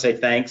just want to say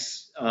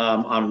thanks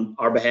on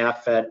our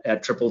behalf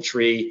at Triple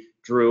Tree,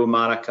 Drew,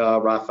 Monica,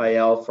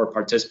 Rafael, for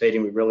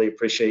participating. We really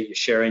appreciate you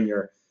sharing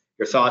your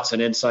thoughts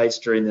and insights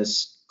during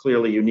this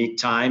clearly unique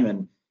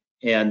time.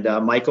 And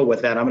Michael,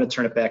 with that, I'm going to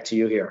turn it back to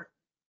you here.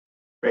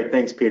 Great,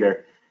 thanks,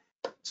 Peter.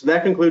 So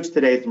that concludes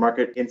today's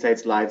Market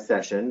Insights Live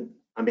session.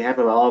 On behalf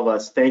of all of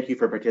us, thank you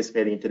for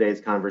participating in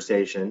today's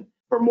conversation.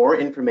 For more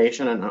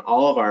information on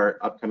all of our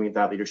upcoming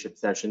thought leadership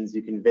sessions,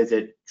 you can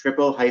visit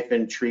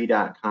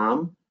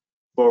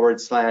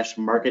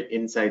triple-tree.com/Market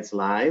Insights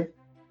Live.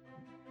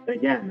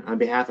 Again, on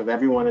behalf of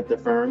everyone at the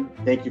firm,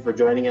 thank you for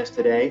joining us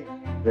today.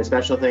 And a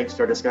special thanks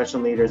to our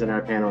discussion leaders and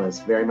our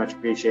panelists. Very much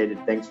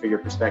appreciated. Thanks for your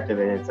perspective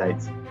and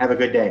insights. Have a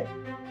good day.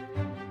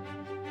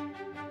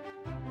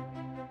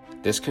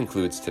 This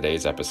concludes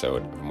today's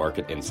episode of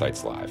Market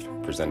Insights Live,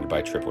 presented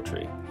by Triple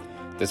Tree.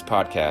 This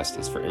podcast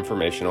is for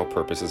informational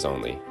purposes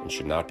only and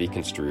should not be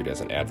construed as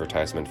an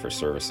advertisement for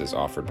services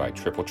offered by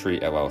Triple Tree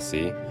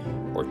LLC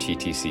or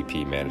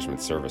TTCP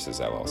Management Services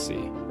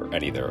LLC or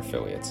any of their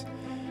affiliates.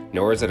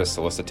 Nor is it a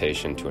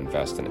solicitation to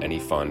invest in any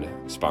fund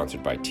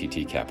sponsored by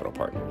TT Capital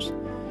Partners.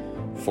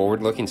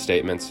 Forward-looking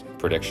statements,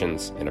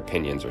 predictions, and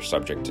opinions are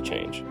subject to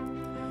change.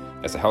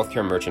 As a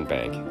healthcare merchant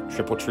bank,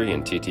 Triple Tree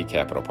and TT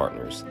Capital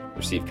Partners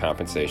receive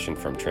compensation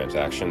from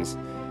transactions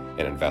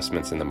and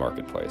investments in the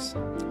marketplace.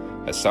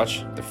 As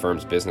such, the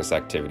firm's business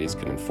activities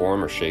can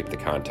inform or shape the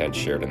content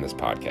shared in this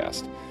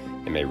podcast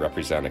and may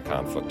represent a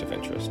conflict of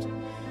interest.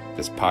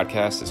 This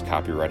podcast is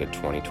copyrighted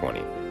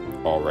 2020,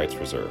 all rights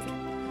reserved.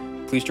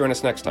 Please join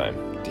us next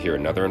time to hear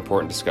another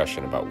important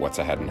discussion about what's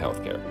ahead in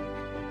healthcare.